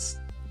 Seasons.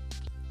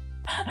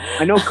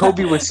 I know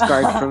Kobe was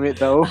scarred from it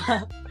though.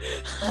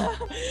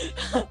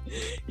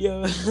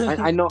 Yo,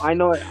 I know.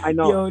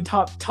 Yo,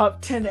 top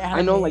 10 anime.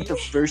 I know, like the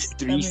first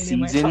 3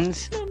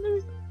 seasons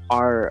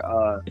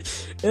are.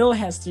 It only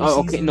has 3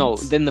 seasons. Okay, no.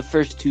 Then the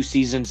first 2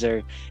 seasons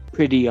are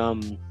pretty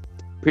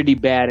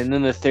bad, and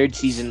then the 3rd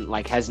season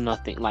like has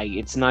nothing. Like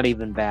it's not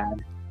even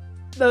bad.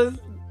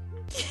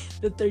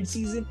 The 3rd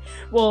season,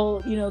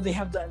 well, you know, they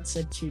have the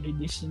uncensored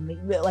edition.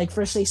 Like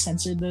first they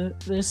censored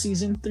the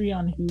season 3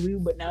 on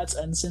Hulu, but now it's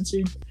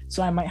uncensored,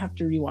 so I might have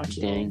to rewatch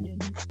it. Dang.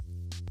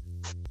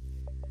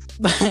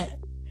 But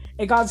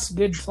it got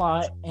good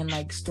plot and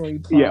like story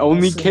plot. Yeah,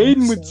 only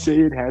Kane would say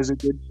it has a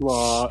good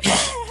plot.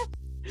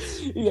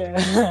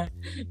 Yeah.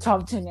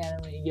 Top 10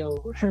 anime.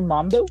 Yo, her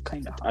mom though,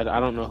 kind of hot. I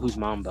don't know whose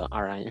mom, but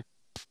all right.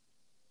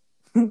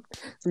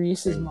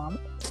 Reese's mom.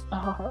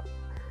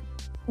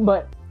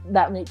 But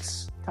that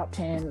makes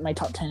my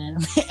top 10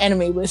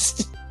 anime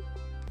list.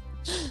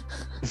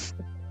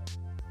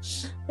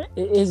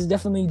 It is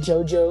definitely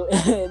JoJo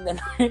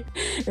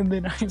and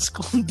then High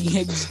School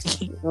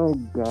DxD. Oh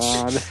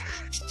god.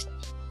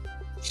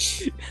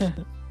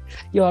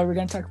 Yo, are we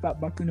gonna talk about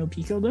Baku no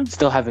Pico though?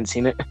 Still haven't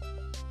seen it.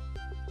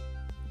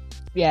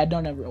 Yeah,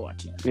 don't ever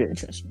watch it. Yeah.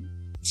 Trust me.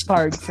 It's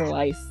hard for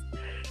life.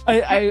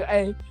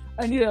 I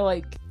need to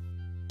like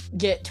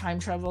get time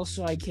travel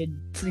so I could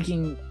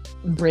freaking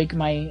break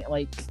my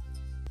like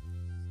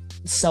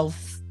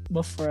self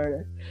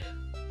before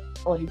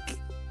like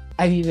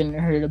I've even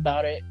heard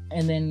about it,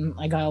 and then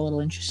I got a little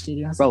interested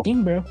and I was like,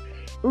 dang bro,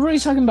 we're already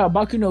talking about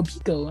Baku no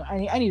Pico.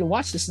 I need to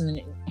watch this, and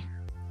then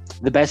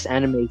the best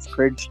anime is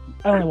Courage.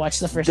 I only watched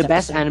the first the episode.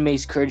 Best anime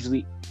is Courage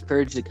the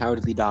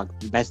Cowardly Dog.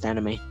 Best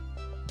anime.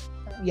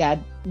 Yeah,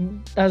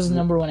 that was the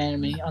number 1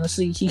 anime.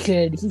 Honestly, he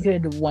could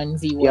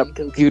 1v1 Yep,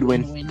 Goku. he would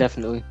win.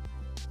 Definitely.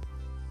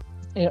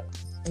 Yep.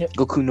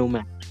 Goku no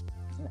match.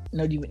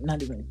 Not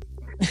even.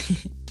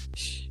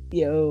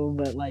 Yo,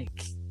 but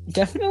like,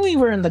 definitely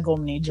we're in the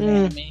golden age of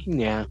anime.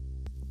 Yeah.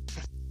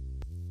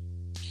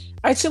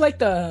 I'd say like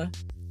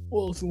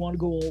if you want to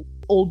go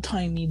old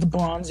timey, the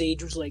Bronze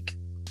Age was like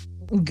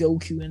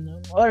Goku in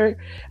them, or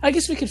I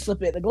guess we could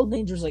flip it. The golden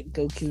age was like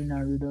Goku,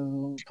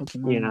 Naruto,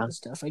 Pokemon, and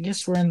stuff. I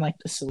guess we're in like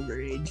the Silver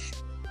Age.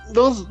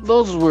 Those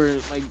were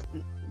like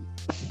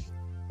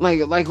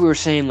we were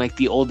saying, like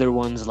the older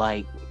ones,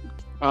 like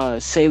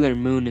Sailor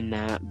Moon and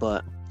that.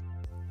 But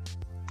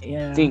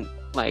yeah, I think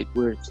like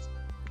we're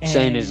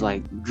saying is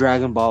like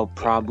Dragon Ball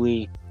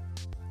probably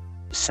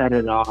set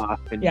it off.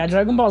 And yeah,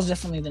 Dragon Ball is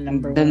definitely the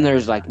number 1. Then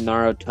there's like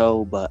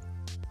Naruto, but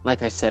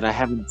like I said, I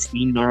haven't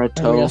seen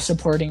Naruto. Naruto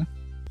supporting.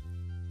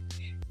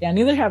 Yeah,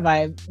 neither have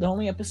I. The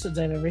only episodes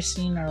I've ever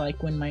seen are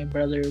like when my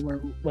brother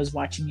was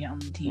watching it on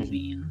the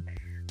TV, and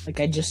like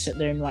I just sit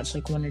there and watch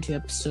like 1 or 2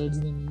 episodes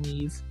and then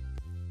leave.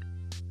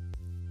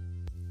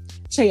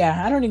 So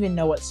yeah, I don't even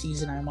know what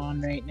season I'm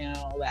on right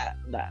now.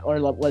 That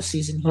or what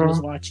season he was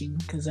watching,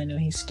 because I know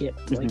he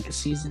skipped like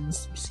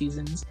seasons.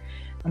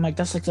 I'm like,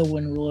 that's like the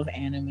one rule of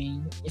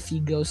anime. If you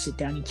go sit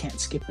down, you can't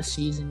skip a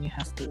season. You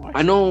have to watch.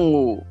 I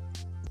know,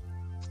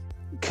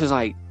 because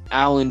like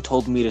Alan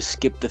told me to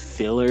skip the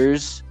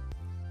fillers.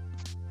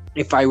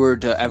 If I were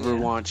to ever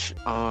watch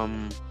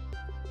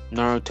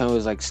Naruto,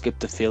 is like skip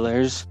the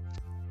fillers.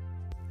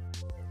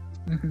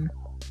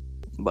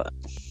 But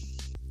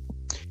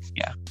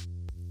yeah.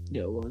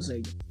 Yo, what was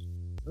I?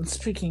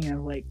 Speaking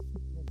of like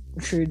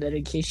true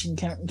dedication,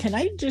 can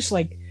I just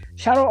like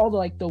shout out all the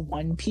like the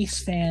One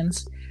Piece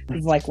fans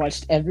who've like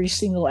watched every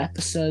single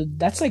episode?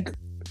 That's like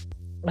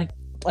I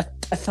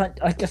thought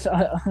like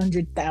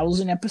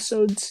 100,000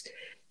 episodes.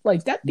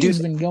 Like that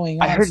thing's been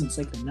going on since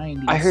like the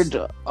 90s. I heard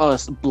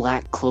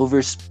Black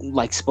Clover's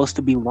like supposed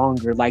to be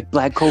longer. Like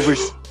Black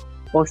Clover's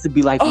supposed to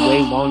be like way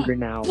longer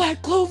now.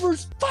 Black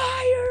Clover's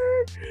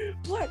fire!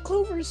 Black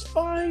Clover is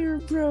fire,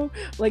 bro.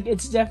 Like,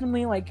 it's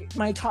definitely like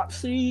my top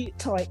 3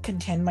 to like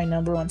contend my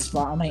number 1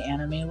 spot on my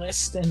anime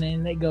list, and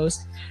then it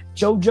goes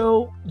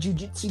JoJo,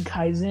 Jujutsu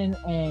Kaisen,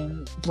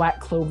 and Black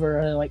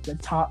Clover are like the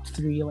top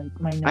 3. Like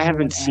my number I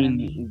haven't 1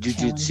 seen anime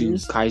Jujutsu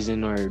challenges.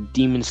 Kaisen or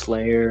Demon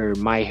Slayer or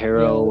My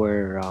Hero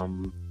or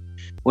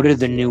what are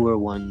the newer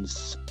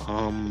ones?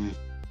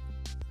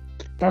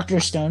 Dr.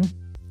 Stone.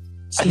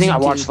 I think I Season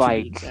 2, watched to be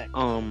like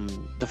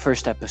exact. the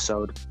first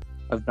episode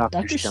of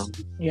Dr. Stone.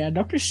 Yeah,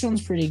 Dr.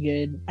 Stone's pretty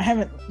good. I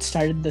haven't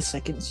started the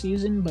second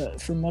season,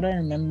 but from what I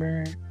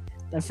remember,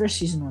 the first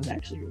season was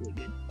actually really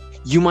good.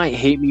 You might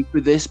hate me for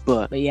this,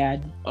 but yeah,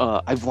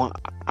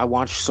 I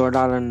watched Sword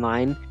Art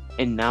Online,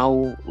 and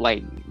now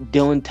like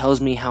Dylan tells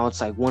me how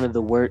it's like one of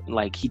the worst.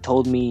 Like he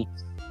told me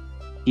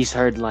he's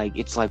heard like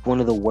it's like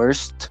one of the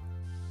worst.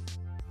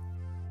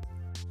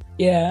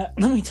 Yeah,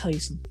 let me tell you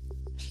something.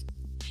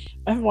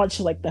 I've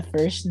watched like the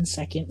first and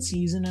second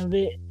season of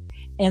it,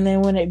 and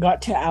then when it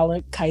got to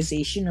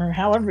Alicization, or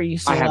however you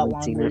say that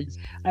long words,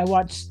 I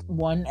watched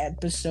 1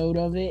 episode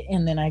of it,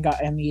 and then I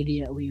got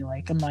immediately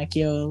like, I'm like,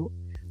 yo,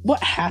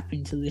 what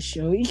happened to this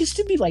show? It used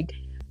to be like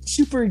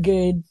super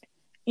good.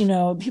 You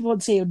know, people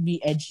would say it would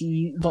be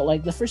edgy, but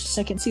like the first and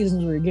second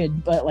seasons were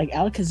good. But like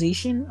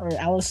Alicization or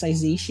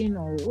Alicization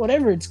or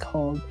whatever it's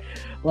called,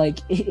 like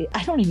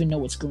I don't even know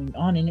what's going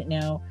on in it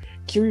now.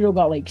 Kirito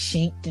got like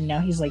shanked, and now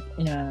he's like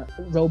in a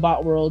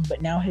robot world,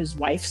 but now his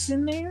wife's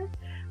in there.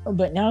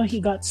 But now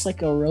he got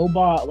like a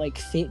robot like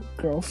fake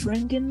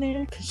girlfriend in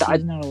there because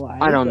she's not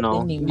alive. I don't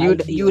know.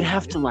 You would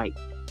have to like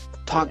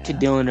talk to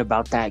Dylan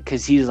about that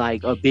because he's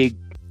like a big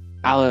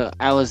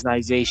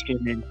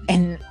Alicization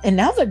and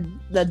now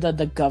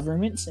the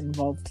government's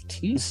involved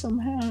too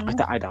somehow.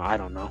 I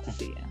don't know.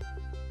 Yeah.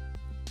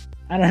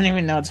 I don't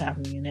even know what's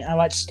happening in it. I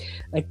watched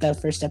like the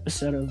first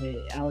episode of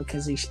it,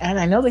 Alicization, and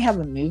I know they have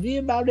a movie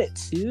about it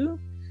too.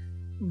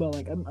 But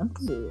like, I'm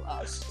completely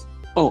lost.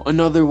 Oh,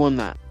 another one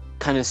that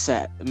kind of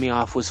set me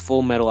off was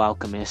Full Metal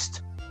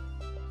Alchemist.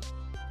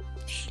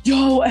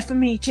 Yo,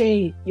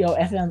 FMHA,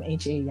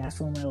 yeah,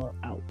 Full Metal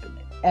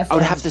Alchemist. FMHA. I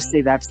would have to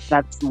say that's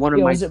one of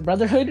my. Is it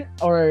Brotherhood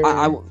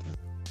or?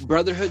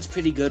 Brotherhood's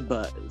pretty good,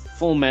 but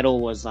Full Metal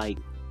was like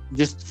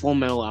just Full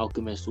Metal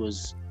Alchemist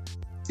was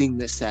the thing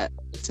that set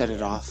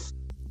it off.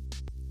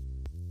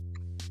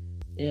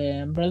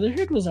 Yeah,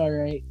 Brotherhood was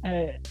alright,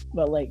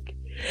 but like,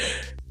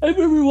 I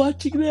remember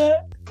watching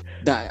that.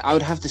 I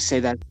would have to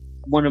say that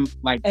one of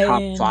my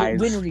top 5.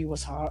 Winry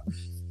was hot.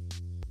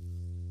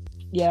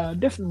 Yeah,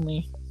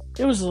 definitely.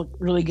 It was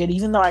really good,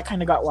 even though I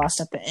kind of got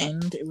lost at the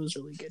end. It was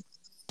really good.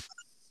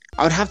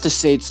 I would have to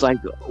say it's like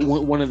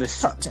one of the.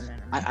 Top 10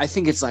 anime. I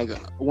think it's like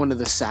one of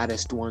the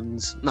saddest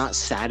ones. Not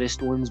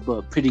saddest ones,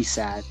 but pretty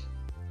sad.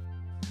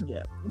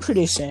 Yeah,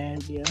 pretty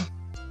sad. Yeah.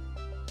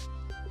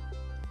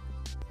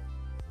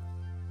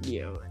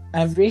 Yeah,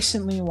 I've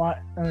recently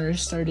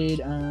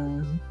started.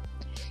 I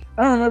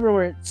don't remember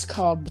what it's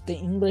called, but the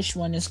English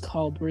one is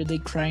called Where They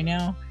Cry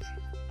Now.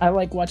 I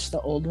like watch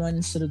the old one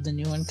instead of the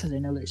new one because I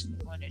know there's a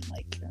new one, and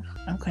like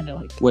I'm kind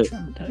of like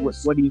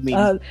traumatized. What do you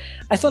mean?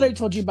 I thought I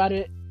told you about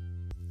it,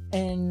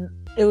 and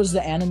it was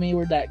the anime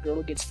where that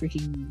girl gets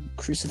freaking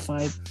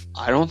crucified.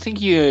 I don't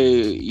think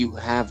you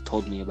have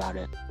told me about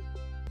it.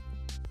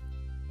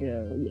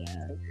 Yeah.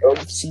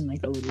 I've seen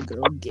like a little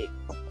girl get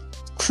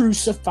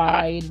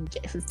crucified and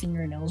get her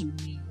fingernails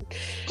removed.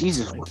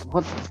 Jesus, like,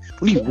 what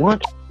do you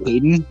want,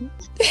 Aiden?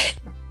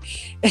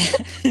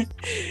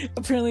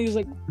 Apparently, it was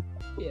like,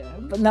 yeah.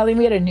 But now they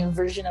made a new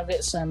version of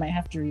it, so I might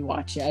have to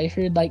rewatch it. I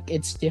heard like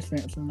it's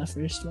different from the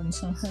first one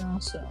somehow.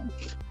 So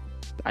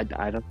I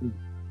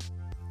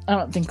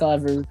don't think I'll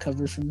ever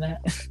recover from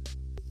that.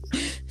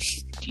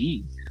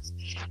 Jeez.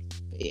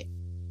 Yeah.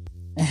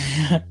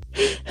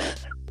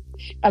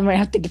 I might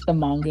have to get the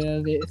manga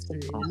of it if there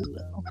is,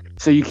 though.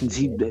 So you can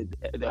see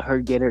her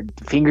get her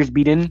fingers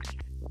beaten.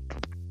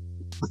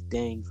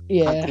 Dang.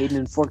 Yeah. Aiden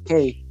in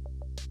 4K.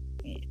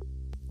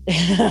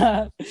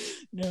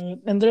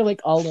 No, and they're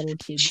like all little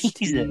kids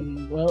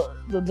too. Well,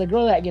 the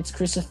girl that gets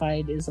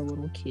crucified is a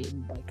little kid.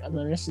 Like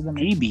the rest of them are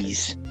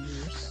babies.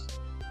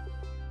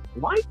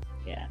 What?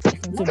 Yeah, I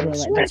think the girl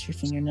that gets her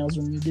fingernails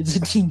removed is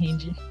a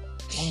teenager.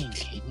 Dang,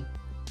 Aiden.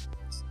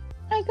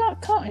 I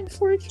got caught in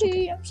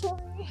 4K. I'm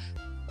sorry.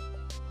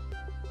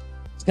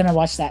 I was gonna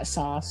watch that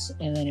Sauce,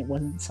 and then it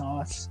wasn't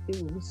Sauce.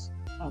 It was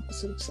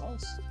opposite of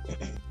Sauce.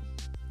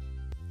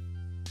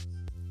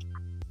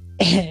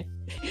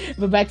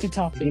 But back to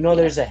topic. You know,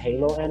 there's a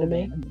Halo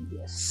anime.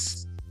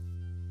 Yes.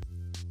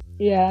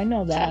 Yeah, I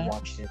know that. I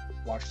watched it.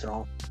 Watched it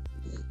all.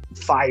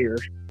 Fire.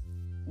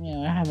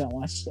 Yeah, I haven't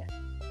watched it.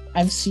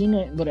 I've seen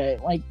it, but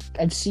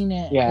I've seen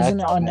it. Yeah, isn't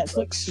it on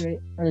Netflix, right?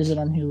 Or is it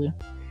on Hulu?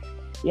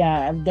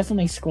 Yeah, I've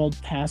definitely scrolled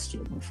past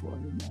it before.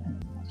 But I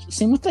haven't watched it.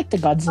 Same with like the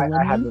Godzilla.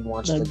 I haven't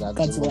watched the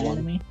Godzilla one.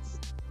 anime.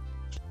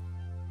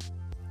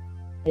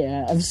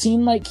 Yeah, I've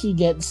seen like he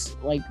gets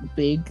like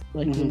big,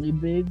 like really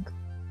big.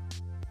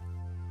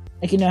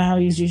 Like, you know how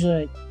he's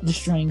usually like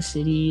destroying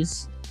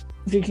cities.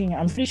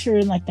 I'm pretty sure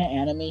in like the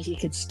anime he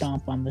could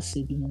stomp on the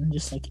city and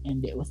just like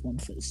end it with one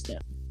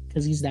footstep.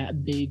 because he's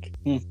that big.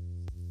 Hmm.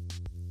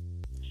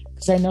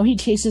 Because I know he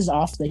chases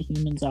off the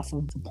humans off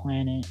of the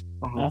planet,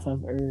 Uh-huh. off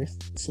of Earth.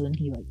 So then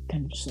he like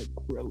kind of just like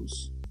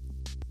grows.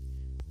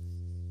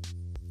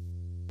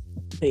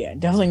 But yeah,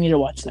 definitely need to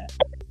watch that.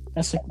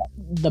 That's like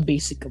the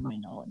basic of my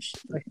knowledge.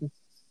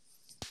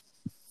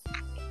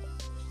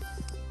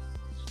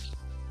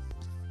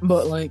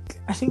 But like,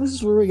 I think this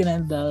is where we're gonna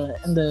end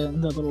the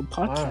little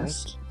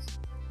podcast.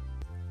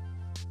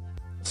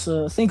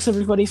 So thanks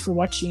everybody for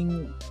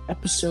watching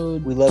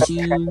episode We love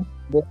 2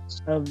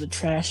 of the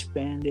Trash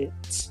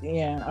Bandits.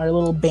 Yeah, our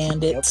little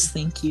bandits. Yep.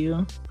 Thank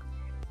you.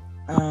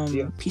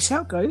 Yeah. Peace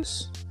out,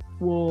 guys.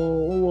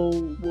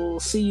 We'll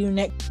see you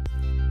next.